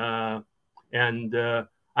 When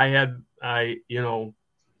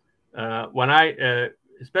I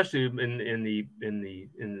especially in the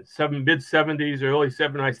mid-70s, early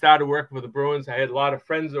 70s, I started working for the Bruins. I had a lot of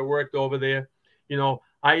friends that worked over there.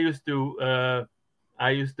 I used to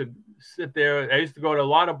sit there. I used to go to a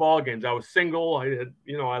lot of ball games. I was single. I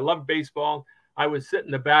loved baseball. I would sit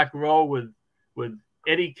in the back row with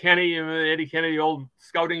Eddie Kenny, the old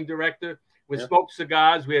scouting director. We smoked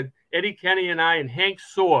cigars. We had Eddie Kenny and I and Hank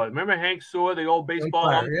Soar. Remember Hank Soar, the old baseball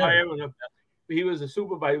umpire? Yeah. He was a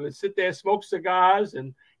supervisor. He would sit there, smoke cigars,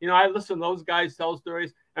 and I listened to those guys tell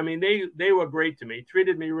stories. I mean, they were great to me.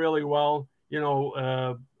 Treated me really well.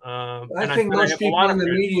 I think most people in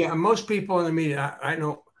the media, I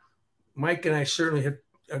know, Mike and I certainly have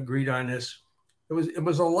agreed on this. It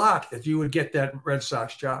was a lock that you would get that Red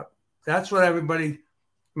Sox job. That's what everybody.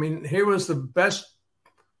 I mean, here was the best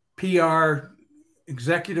PR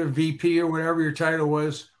executive VP or whatever your title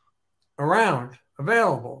was around,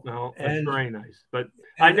 available. No, that's very nice. But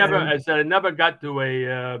I never got to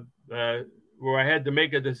where I had to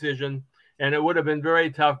make a decision, and it would have been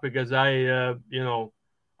very tough because I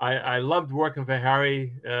loved working for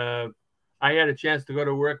Harry. I had a chance to go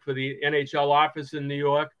to work for the NHL office in New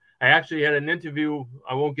York. I actually had an interview.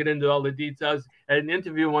 I won't get into all the details. I had an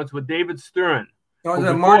interview once with David Stern. Oh,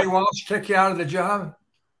 did Marty Walsh kick you out of the job?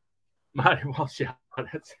 Marty Walsh, yeah.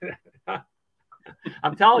 That's it.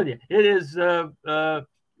 I'm telling you, it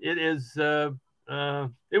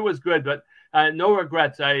was good, but no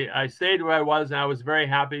regrets. I stayed where I was, and I was very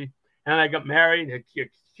happy. And I got married. Your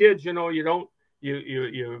kids,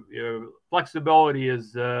 your flexibility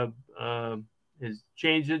is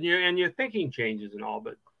changes, and your thinking changes and all.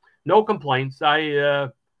 But no complaints.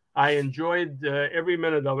 I enjoyed every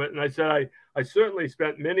minute of it, and I said I certainly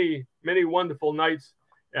spent many wonderful nights.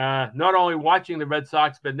 Not only watching the Red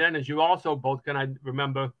Sox, but then, as you also both can, I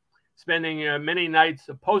remember spending many nights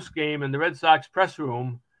post game in the Red Sox press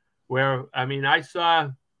room, where I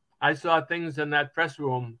saw things in that press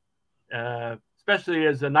room, especially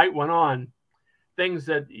as the night went on, things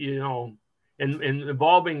that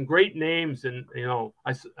involving great names, and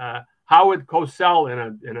Howard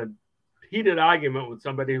Cosell in a heated argument with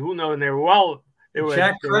somebody who knows, and they were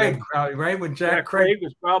Jack Craig, probably right. When Jack Craig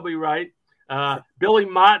was probably right. Billy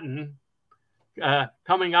Martin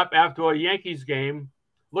coming up after a Yankees game,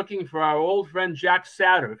 looking for our old friend Jack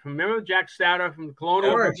Satter. Remember Jack Satter from the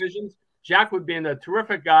Colonial Divisions? Jack would be a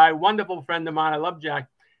terrific guy, wonderful friend of mine. I love Jack,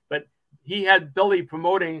 but he had Billy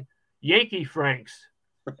promoting Yankee Franks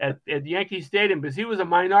at Yankee Stadium because he was a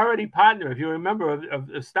minority partner, if you remember, of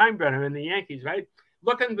Steinbrenner in the Yankees, right?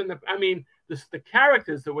 Looking for the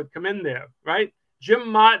characters that would come in there, right? Jim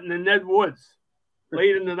Martin and Ned Woods.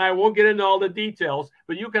 Late in the night, I won't get into all the details,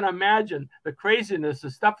 but you can imagine the craziness, the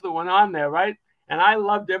stuff that went on there, right? And I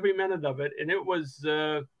loved every minute of it. And it was,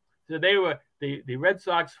 so they were the Red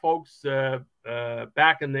Sox folks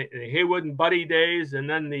back in the Haywood and Buddy days, and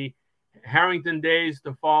then the Harrington days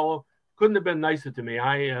to follow. Couldn't have been nicer to me.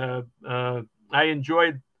 I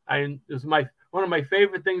enjoyed. It was one of my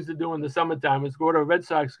favorite things to do in the summertime was go to a Red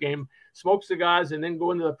Sox game, smoke cigars, and then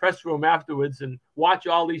go into the press room afterwards and watch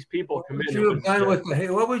all these people come in.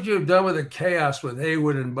 What would you have done with the chaos with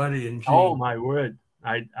Haywood and Buddy and Gene? Oh, my word.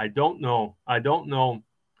 I don't know.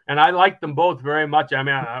 And I like them both very much.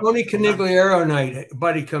 Tony Canigliaro night,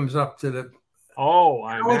 Buddy comes up to the. Oh,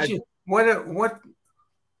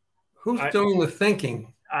 who's doing the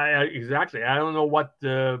thinking? Exactly. I don't know what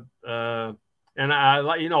and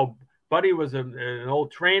I Buddy was an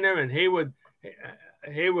old trainer, and Haywood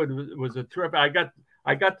was a terrific.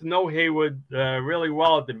 I got to know Haywood really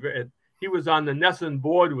well. He was on the Nesson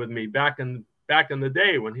board with me back in the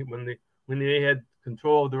day when they had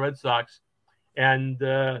control of the Red Sox, and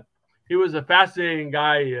he was a fascinating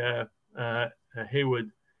guy,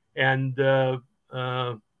 Haywood, and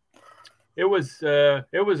it was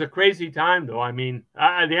a crazy time, though. I mean,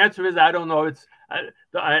 the answer is I don't know. It's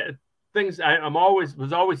I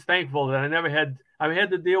was always thankful that I had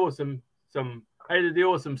to deal with some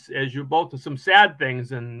as you both some sad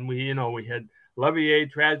things, and we had Levier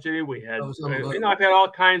tragedy. We had I've had all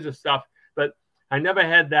kinds of stuff, but I never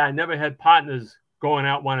had that. I never had partners going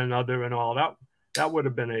at one another and all that. That would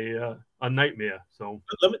have been a nightmare. So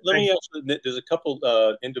let me ask you, there's a couple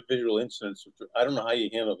individual incidents which I don't know how you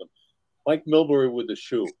handle them. Mike Milbury with the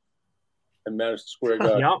shoe in Madison Square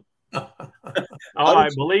Garden. Yeah.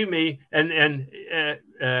 Believe me, and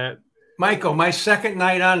Michael, my second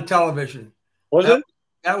night on television. Was it?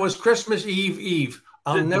 That was Christmas Eve.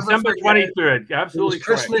 I'll never December 23rd. Absolutely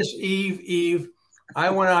correct. Christmas Eve. I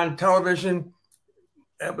went on television.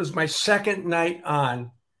 That was my second night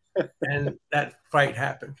on, and that fight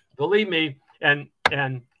happened. Believe me, and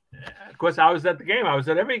of course I was at the game. I was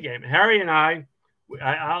at every game. Harry and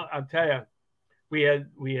I'll tell you, we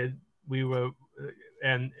were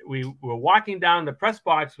walking down. The press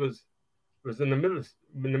box was in the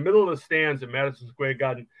middle of the stands at Madison Square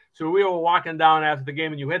Garden. So we were walking down after the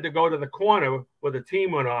game, and you had to go to the corner where the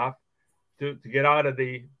team went off to get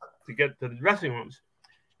to get to the dressing rooms.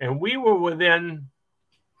 And we were within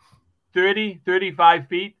 30, 35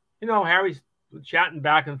 feet. Harry's chatting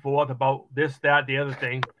back and forth about this, that, the other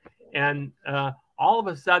thing. And all of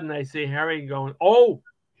a sudden I see Harry going, oh,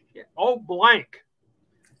 blank.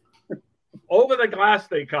 Over the glass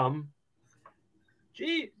they come.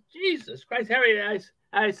 Jesus Christ, Harry.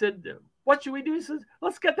 I said, what should we do? He says,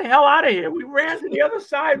 let's get the hell out of here. We ran to the other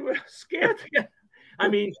side. We're scared to get. I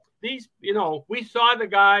mean, we saw the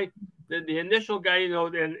guy, the initial guy,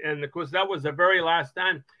 and of course that was the very last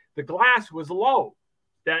time. The glass was low.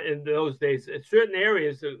 That in those days, at certain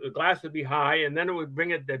areas, the glass would be high, and then they'd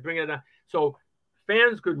bring it down, so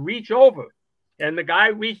fans could reach over. And the guy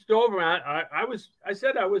reached over. And I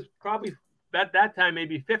said I was probably at that time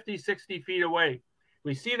maybe 50, 60 feet away.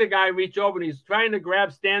 We see the guy reach over, and he's trying to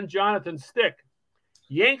grab Stan Jonathan's stick.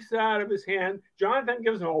 Yanks it out of his hand. Jonathan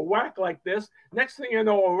gives him a whack like this. Next thing you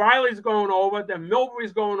know, O'Reilly's going over, then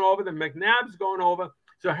Milbury's going over, then McNabb's going over.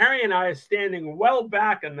 So Harry and I are standing well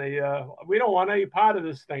back in we don't want any part of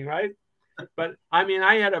this thing, right? But I mean,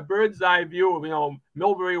 I had a bird's eye view of,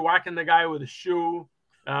 Milbury whacking the guy with a shoe,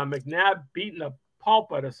 McNabb beating the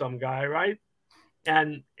pulp out of some guy, right?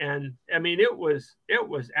 And I mean, it was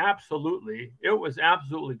absolutely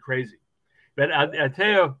crazy. But I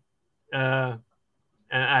tell you, and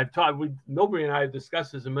Milbury and I have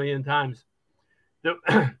discussed this a million times.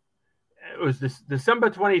 It was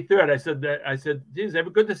December 23rd. I said, geez, it's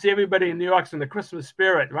good to see everybody in New York's in the Christmas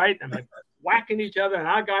spirit, right? I'm like whacking each other, and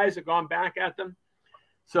our guys have gone back at them.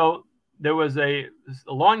 So there was a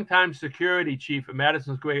longtime security chief at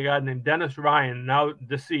Madison Square Garden named Dennis Ryan, now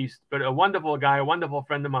deceased, but a wonderful guy, a wonderful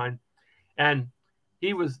friend of mine. And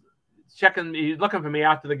he was he's looking for me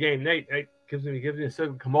after the game. Nate gives me a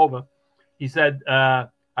signal, come over. He said,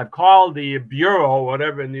 I've called the bureau or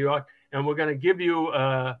whatever in New York, and we're going to give you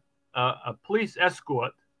a police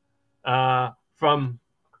escort from,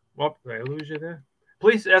 did I lose you there?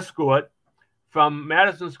 Police escort from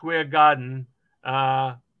Madison Square Garden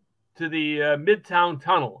to the Midtown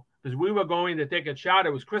Tunnel, because we were going to take a charter.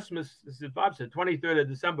 It was Christmas, as Bob said, 23rd of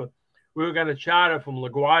December. We were going to charter from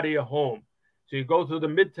LaGuardia home. So you go through the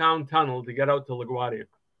Midtown Tunnel to get out to LaGuardia.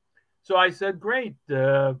 So I said, great.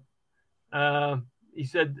 He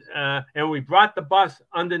said, and we brought the bus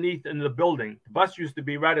underneath in the building. The bus used to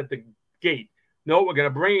be right at the gate. No, we're going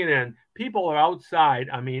to bring it in. People are outside.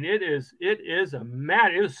 I mean, it is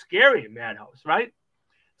a scary madhouse, right?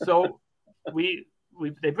 So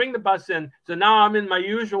they bring the bus in. So now I'm in my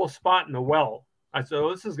usual spot in the well. I said,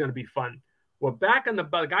 this is going to be fun. We're back in the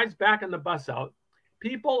guy's backing the bus out.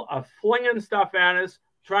 People are flinging stuff at us,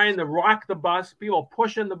 trying to rock the bus. People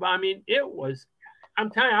pushing the bus. I mean, I'm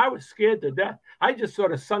telling you, I was scared to death. I just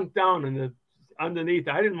sort of sunk down underneath.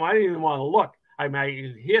 I didn't even want to look. I mean,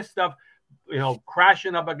 I hear stuff,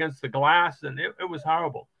 crashing up against the glass, and it was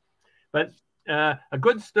horrible. But a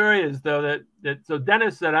good story is, though, so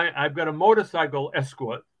Dennis said, I've got a motorcycle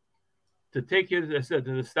escort to take you, as I said,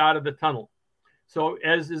 to the start of the tunnel. So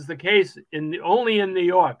as is the case only in New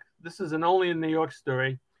York, this is an only in New York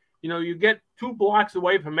story. You get 2 blocks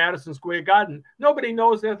away from Madison Square Garden. Nobody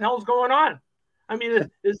knows what the hell's going on. I mean,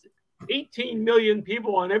 there's 18 million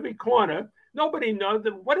people on every corner. nobody knows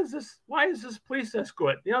what is this? Why is this police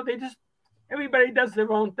escort? Everybody does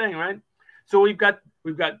their own thing, right? So we've got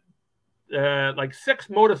like 6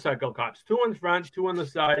 motorcycle cops, 2 in front, 2 on the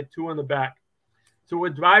side, 2 on the back. So we're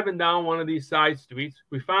driving down one of these side streets.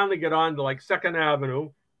 We finally get on to like 2nd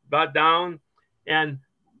Avenue, about down, and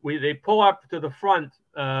they pull up to the front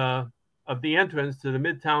of the entrance to the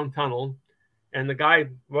Midtown Tunnel, and the guy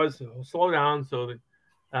was slow down. So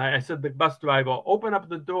I said, the bus driver, open up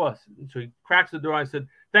the door. So he cracks the door. I said,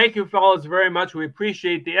 thank you, fellas, very much. We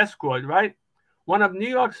appreciate the escort, right? One of New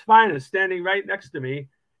York's finest, standing right next to me,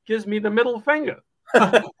 gives me the middle finger.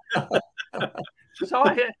 So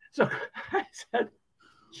I said,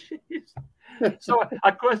 jeez. So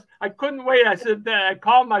of course I couldn't wait. I said, I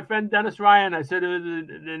called my friend Dennis Ryan. I said,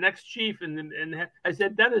 the next chief, and I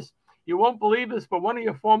said, Dennis, you won't believe this, but one of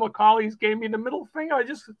your former colleagues gave me the middle finger. I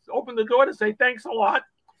just opened the door to say thanks a lot.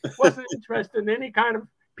 Wasn't interested in any kind of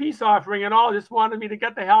peace offering at all. Just wanted me to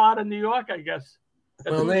get the hell out of New York, I guess.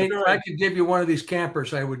 That's well, Nate, if I could give you one of these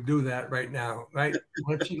campers, I would do that right now. Right?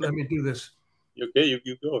 Why don't you let me do this? Okay, you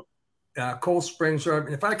go. Cold Springs.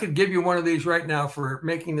 If I could give you one of these right now for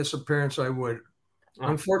making this appearance, I would.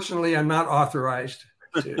 Unfortunately, I'm not authorized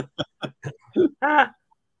to.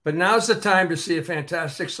 But now's the time to see a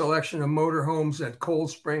fantastic selection of motorhomes at Cold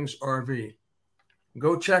Springs RV.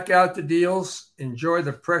 Go check out the deals. Enjoy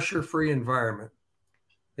the pressure-free environment.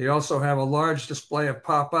 They also have a large display of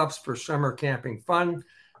pop-ups for summer camping fun.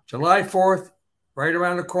 July 4th, right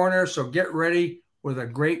around the corner, so get ready with a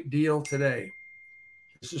great deal today.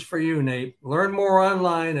 This is for you, Nate. Learn more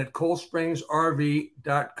online at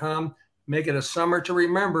coldspringsrv.com. Make it a summer to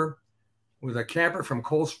remember with a camper from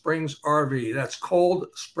Cold Springs RV. That's Cold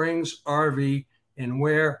Springs RV in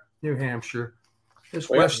Ware, New Hampshire. It's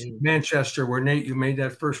west of Manchester, where, Nate, you made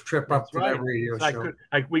that first trip up to that radio show.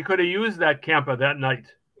 We could have used that camper that night.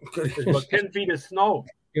 About 10 feet of snow.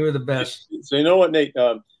 You were the best. So you know what, Nate?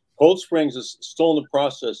 Cold Springs is still in the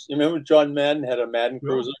process. You remember John Madden had a Madden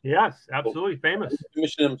cruiser? Yes, absolutely famous.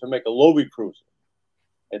 Commissioned him to make a Lobel cruiser.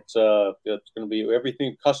 It's going to be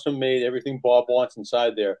everything custom made, everything Bob wants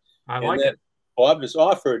inside there. I like it. Bob has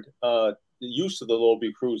offered the use of the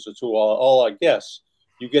Lobel cruiser to all our guests.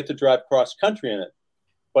 You get to drive cross country in it,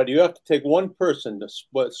 but you have to take one person,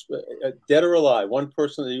 dead or alive, one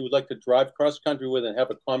person that you would like to drive cross country with and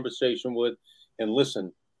have a conversation with and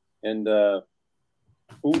listen. And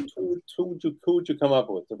who would you come up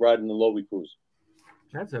with to ride in the Lobel cruiser?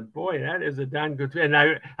 That is a darn good. And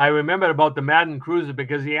I remember about the Madden cruiser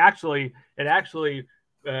because it actually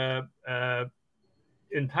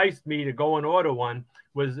enticed me to go and order one.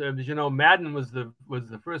 Madden was the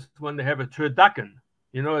first one to have a turducken.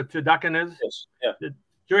 You know what a turducken is? Yes. Yeah. The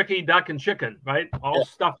turkey, duck, and chicken, right? All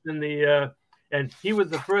stuffed in the. And he was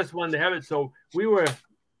the first one to have it. So we were.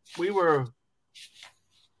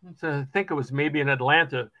 I think it was maybe in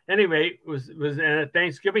Atlanta. Anyway, it was at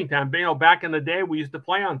Thanksgiving time. Back in the day, we used to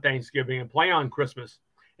play on Thanksgiving and play on Christmas.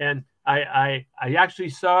 And I actually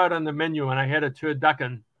saw it on the menu, and I had a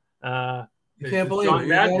turducken. You can't believe it.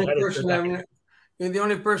 You're the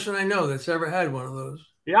only person I know that's ever had one of those.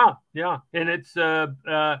 Yeah, and it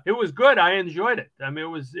was good. I enjoyed it. I mean,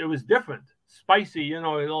 it was different, spicy,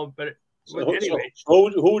 But anyway, so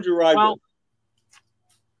who would you ride with?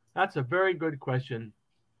 That's a very good question.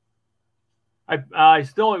 I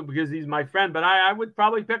still, because he's my friend, but I would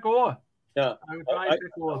probably pick Orr. Yeah, I would probably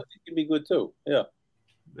pick Orr. I think he'd be good too. Yeah.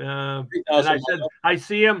 And I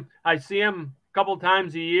see him a couple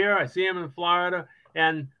times a year. I see him in Florida,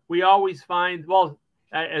 and we always find,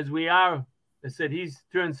 as we are. I said he's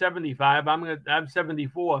turned 75. I'm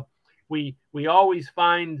 74. We always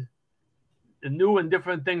find new and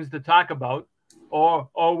different things to talk about, or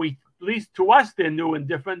we, at least to us, they're new and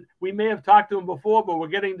different. We may have talked to them before, but we're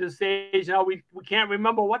getting to the stage now we can't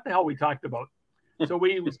remember what the hell we talked about. So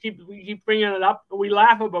we keep bringing it up. We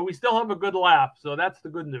laugh, but we still have a good laugh. So that's the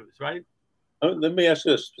good news, right? Let me ask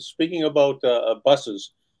you this. Speaking about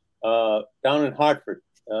buses, down in Hartford,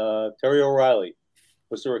 Terry O'Reilly,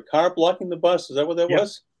 was there a car blocking the bus? Is that what that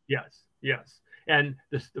was? Yes. And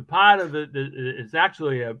the part of it is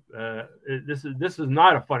actually this is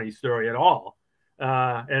not a funny story at all,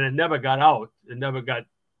 and it never got out. It never got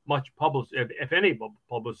much publicity, if any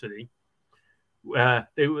publicity.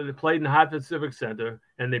 They played in the Hartford Civic Center,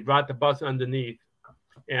 and they brought the bus underneath.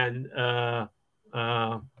 And I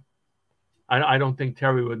don't think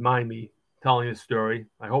Terry would mind me telling this story.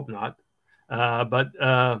 I hope not. But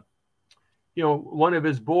one of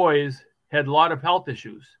his boys had a lot of health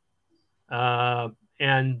issues.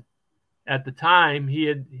 And at the time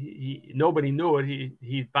nobody knew it.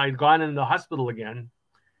 He'd gone into the hospital again,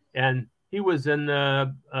 and he was in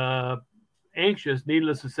anxious,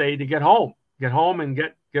 needless to say, to get home and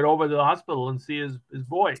get over to the hospital and see his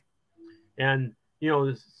boy. And,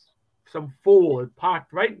 some fool had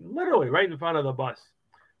parked literally right in front of the bus.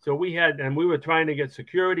 So we were trying to get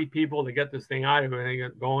security people to get this thing out of it and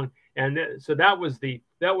get going. And so that was the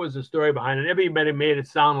story behind it. Everybody made it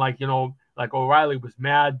sound like, like O'Reilly was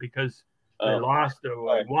mad because they lost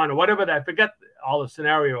or won or whatever. I forget all the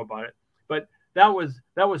scenario about it. But that was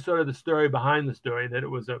sort of the story behind the story, that it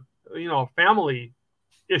was a family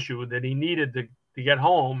issue that he needed to get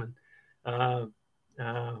home. And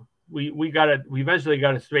we eventually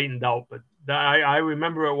got it straightened out, but I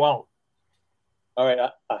remember it well. All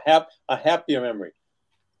right, a happier memory.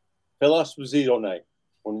 Phil Esposito night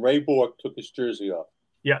when Ray Bourque took his jersey off.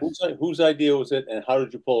 Yes. Whose idea was it, and how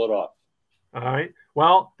did you pull it off? All right.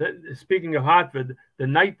 Well, speaking of Hartford, the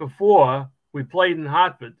night before we played in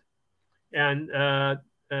Hartford, and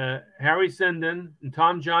Harry Sinden and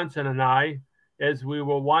Tom Johnson and I, as we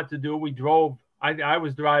were wont to do, we drove. I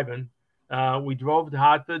was driving. We drove to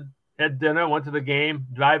Hartford, had dinner, went to the game,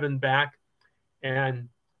 driving back, and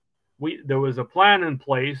there was a plan in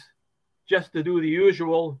place just to do the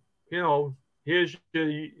usual, here's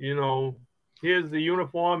the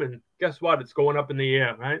uniform, and guess what? It's going up in the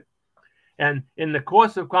air, right? And in the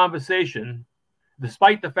course of conversation,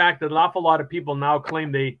 despite the fact that an awful lot of people now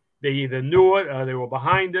claim they either knew it or they were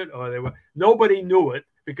behind it or nobody knew it,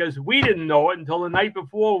 because we didn't know it until the night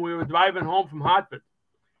before when we were driving home from Hartford.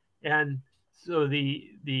 And so the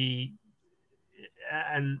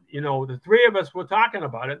three of us were talking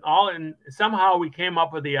about it and somehow we came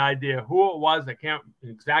up with the idea. Who it was, I can't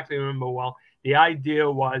exactly remember well. The idea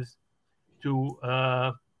was to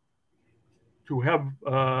have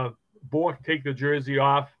Bourque take his jersey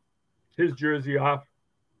off,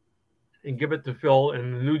 and give it to Phil,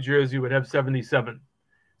 and the new jersey would have 77.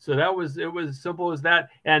 So it was as simple as that,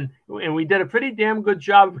 and we did a pretty damn good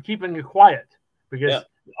job of keeping it quiet, because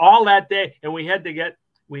all that day, and we had to get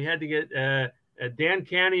Dan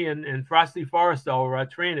Canny and Frosty Forrestal were our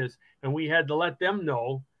trainers, and we had to let them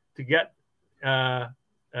know to get a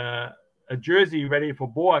jersey ready for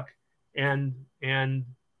Bourque and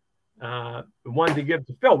one to give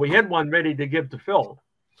to Phil. We had one ready to give to Phil.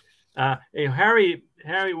 Harry,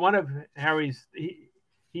 one of Harry's,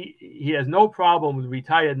 he has no problem with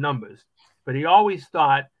retired numbers, but he always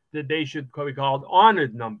thought that they should be called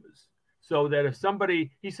honored numbers. So that if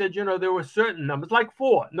somebody, he said, there were certain numbers, like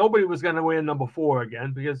 4. Nobody was going to wear number 4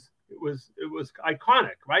 again because it was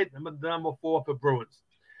iconic, right? Number 4 for Bruins.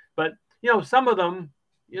 But, some of them,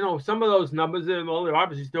 some of those numbers, well, they're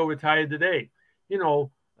obviously still retired today.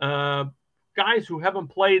 Guys who haven't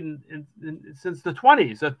played since the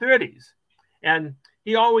 20s or 30s. And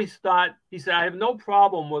he always thought, he said, I have no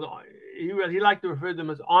problem with, he liked to refer to them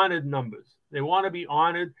as honored numbers. They want to be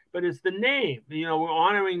honored, but it's the name. We're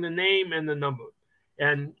honoring the name and the number.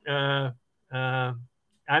 And I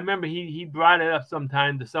remember he brought it up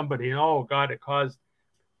sometime to somebody, and oh God, it caused.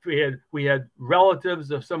 We had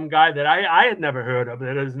relatives of some guy that I had never heard of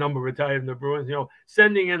that his number retired in the Bruins.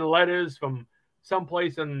 Sending in letters from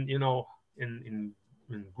someplace in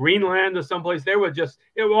Greenland or someplace. It was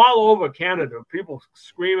all over Canada. People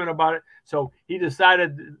screaming about it. So he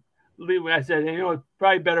decided. I said, it's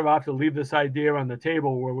probably better off to leave this idea on the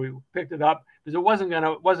table where we picked it up, because it wasn't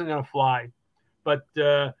gonna fly. But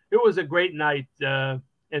it was a great night.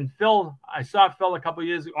 And Phil, I saw Phil a couple of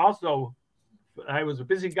years ago. Also, I was a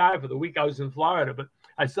busy guy for the week I was in Florida, but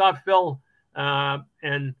I saw Phil,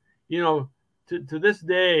 and to this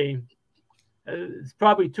day, it's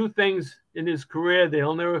probably 2 things in his career that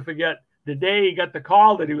he'll never forget. The day he got the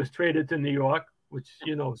call that he was traded to New York, which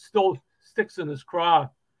still sticks in his craw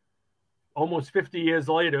almost 50 years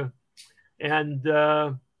later, and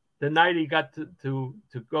the night he got to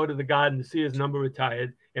go to the Garden to see his number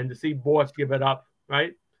retired and to see Bourque give it up,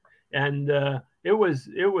 right? And it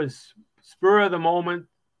was spur of the moment,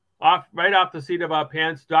 right off the seat of our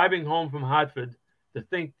pants, driving home from Hartford, to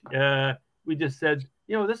think we just said,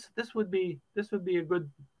 this would be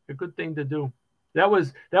a good thing to do. That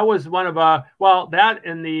was one of our, that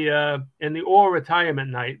and the Orr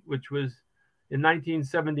retirement night, which was in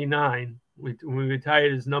 1979, when we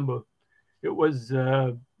retired his number. It was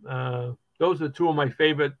those are 2 of my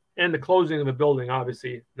favorite, and the closing of the building,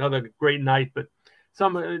 obviously, another great night. But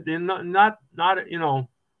some not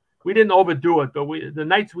we didn't overdo it, but the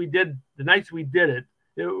nights we did it,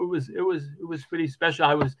 it was pretty special.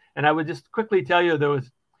 I would just quickly tell you, there was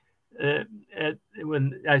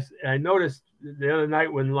when I noticed the other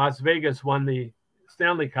night when Las Vegas won the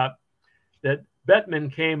Stanley Cup, that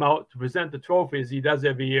Bettman came out to present the trophy as he does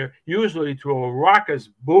every year, usually to a raucous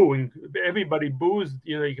booing. Everybody boos.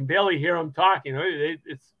 You can barely hear him talk.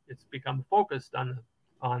 It's become focused on,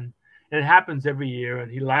 and it happens every year,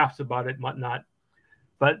 and he laughs about it and whatnot.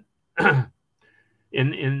 But so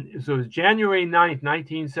it was January 9th,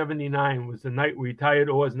 1979 was the night we retired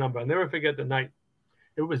Orr's number. I'll never forget the night.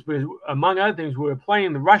 It was, among other things, we were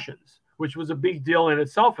playing the Russians, which was a big deal in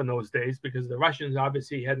itself in those days because the Russians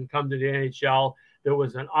obviously hadn't come to the NHL. There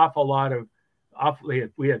was an awful lot of,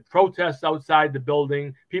 we had protests outside the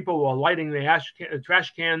building. People were lighting the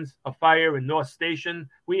trash cans afire in North Station.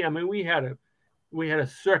 We had a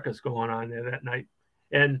circus going on there that night.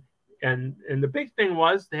 And the big thing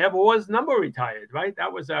was to have Orr's number retired, right?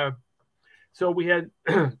 That was so we had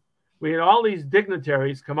all these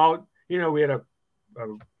dignitaries come out. We had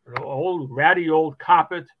an old ratty old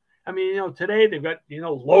carpet. Today they've got,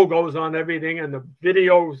 logos on everything and the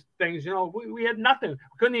video things, we had nothing.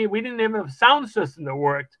 We didn't even have a sound system that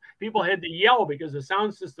worked. People had to yell because the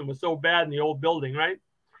sound system was so bad in the old building, right?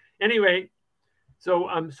 Anyway, so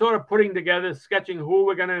I'm sort of putting together, sketching who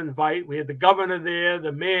we're going to invite. We had the governor there,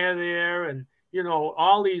 the mayor there, and,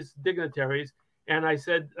 all these dignitaries. And I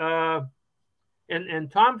said,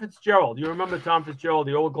 and Tom Fitzgerald, you remember Tom Fitzgerald,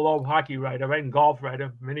 the old Globe hockey writer, right, and golf writer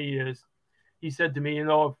for many years. He said to me,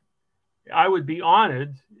 if I would be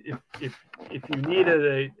honored if you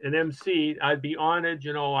needed an MC, I'd be honored.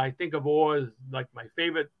 I think of Orr as like my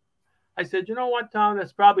favorite. I said, you know what, Tom,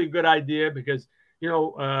 that's probably a good idea because,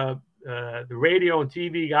 the radio and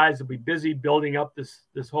TV guys will be busy building up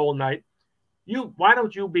this whole night. Why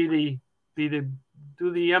don't you do the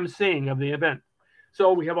emceeing of the event?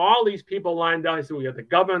 So we have all these people lined up. So we have the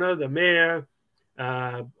governor, the mayor,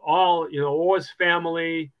 all, Orr's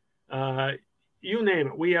family, you name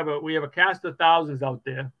it. We have a cast of thousands out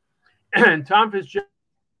there. And Tom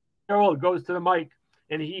Fitzgerald goes to the mic,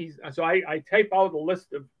 and I type out a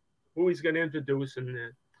list of who he's going to introduce. And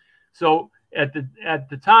so at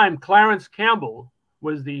the time, Clarence Campbell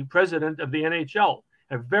was the president of the NHL,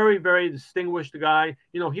 a very, very distinguished guy.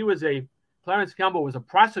 Clarence Campbell was a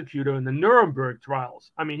prosecutor in the Nuremberg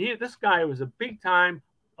trials. This guy was a big time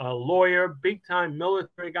lawyer, big time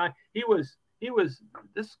military guy.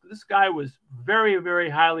 This guy was very, very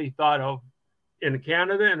highly thought of in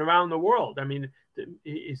Canada and around the world.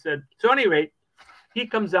 He said, so anyway, he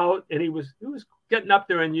comes out and he was getting up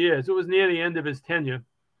there in years. It was near the end of his tenure.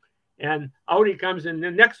 And out he comes. And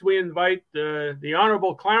then next we invite the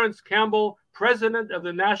Honorable Clarence Campbell, president of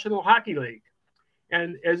the National Hockey League.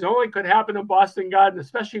 And as only could happen in Boston Garden,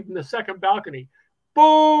 especially from the second balcony,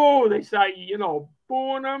 boo! They start,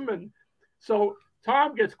 booing him. And so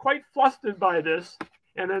Tom gets quite flustered by this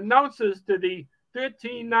and announces to the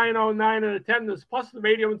 13,909 in attendance, plus the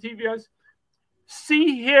radio and TVS,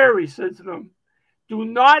 see here, he says to them, do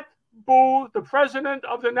not boo the president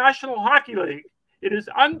of the National Hockey League. It is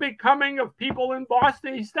unbecoming of people in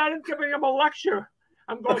Boston. He started giving him a lecture.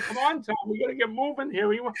 I'm going, come on, Tom, we got to get moving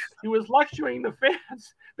here. He was lecturing the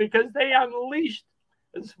fans because they unleashed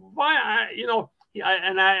this,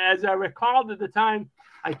 as I recalled at the time,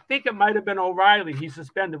 I think it might have been O'Reilly he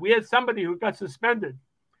suspended. We had somebody who got suspended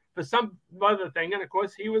for some other thing. And, of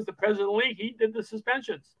course, he was the president of the league. He did the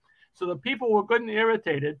suspensions. So the people were good and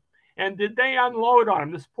irritated. And did they unload on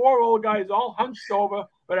him? This poor old guy is all hunched over.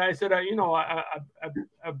 But I said, a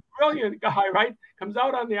brilliant guy, right, comes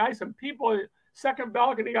out on the ice and people, second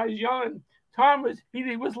balcony guys yelling. Tom was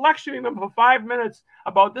lecturing them for 5 minutes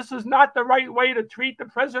about this is not the right way to treat the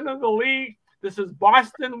president of the league. This is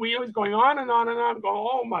Boston. We was going on and on and on. I'm going,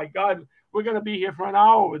 oh my God, we're going to be here for an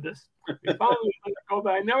hour with this. We finally let it go,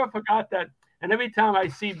 but I never forgot that. And every time I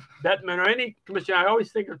see Bettman or any commissioner, I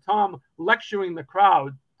always think of Tom lecturing the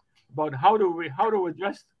crowd about how to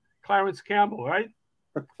address Clarence Campbell, right?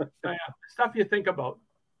 Stuff you think about.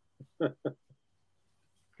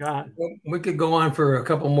 God. Well, we could go on for a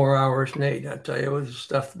couple more hours, Nate. I tell you, it was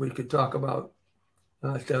stuff we could talk about.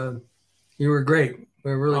 But you were great.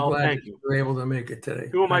 We're really glad you were able to make it today.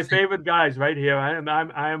 Two of my favorite guys right here.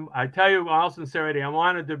 I tell you, in all sincerity, I'm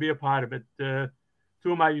honored to be a part of it.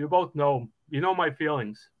 You both know, my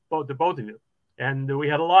feelings, both of you. And we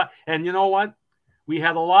had a lot. And you know what? We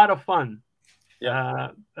had a lot of fun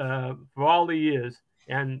for all the years.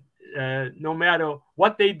 And no matter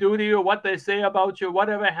what they do to you, what they say about you,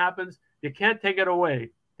 whatever happens, you can't take it away.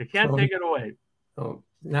 You can't take it away. Oh,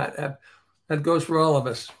 that goes for all of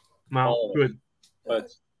us. Well, good.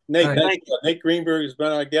 But Nate Greenberg has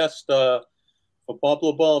been our guest for Bob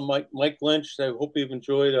Lobel and Mike Lynch. I hope you've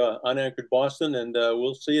enjoyed UnAnchored Boston, and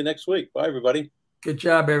we'll see you next week. Bye, everybody. Good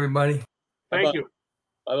job, everybody. Thank you.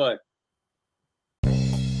 Bye-bye.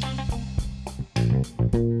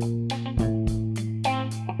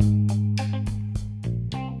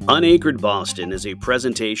 UnAnchored Boston is a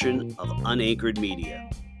presentation of UnAnchored Media,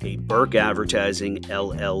 a Bourque Advertising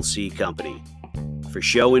LLC company. For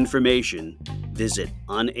show information, visit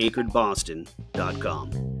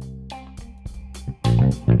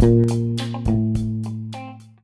unanchoredboston.com.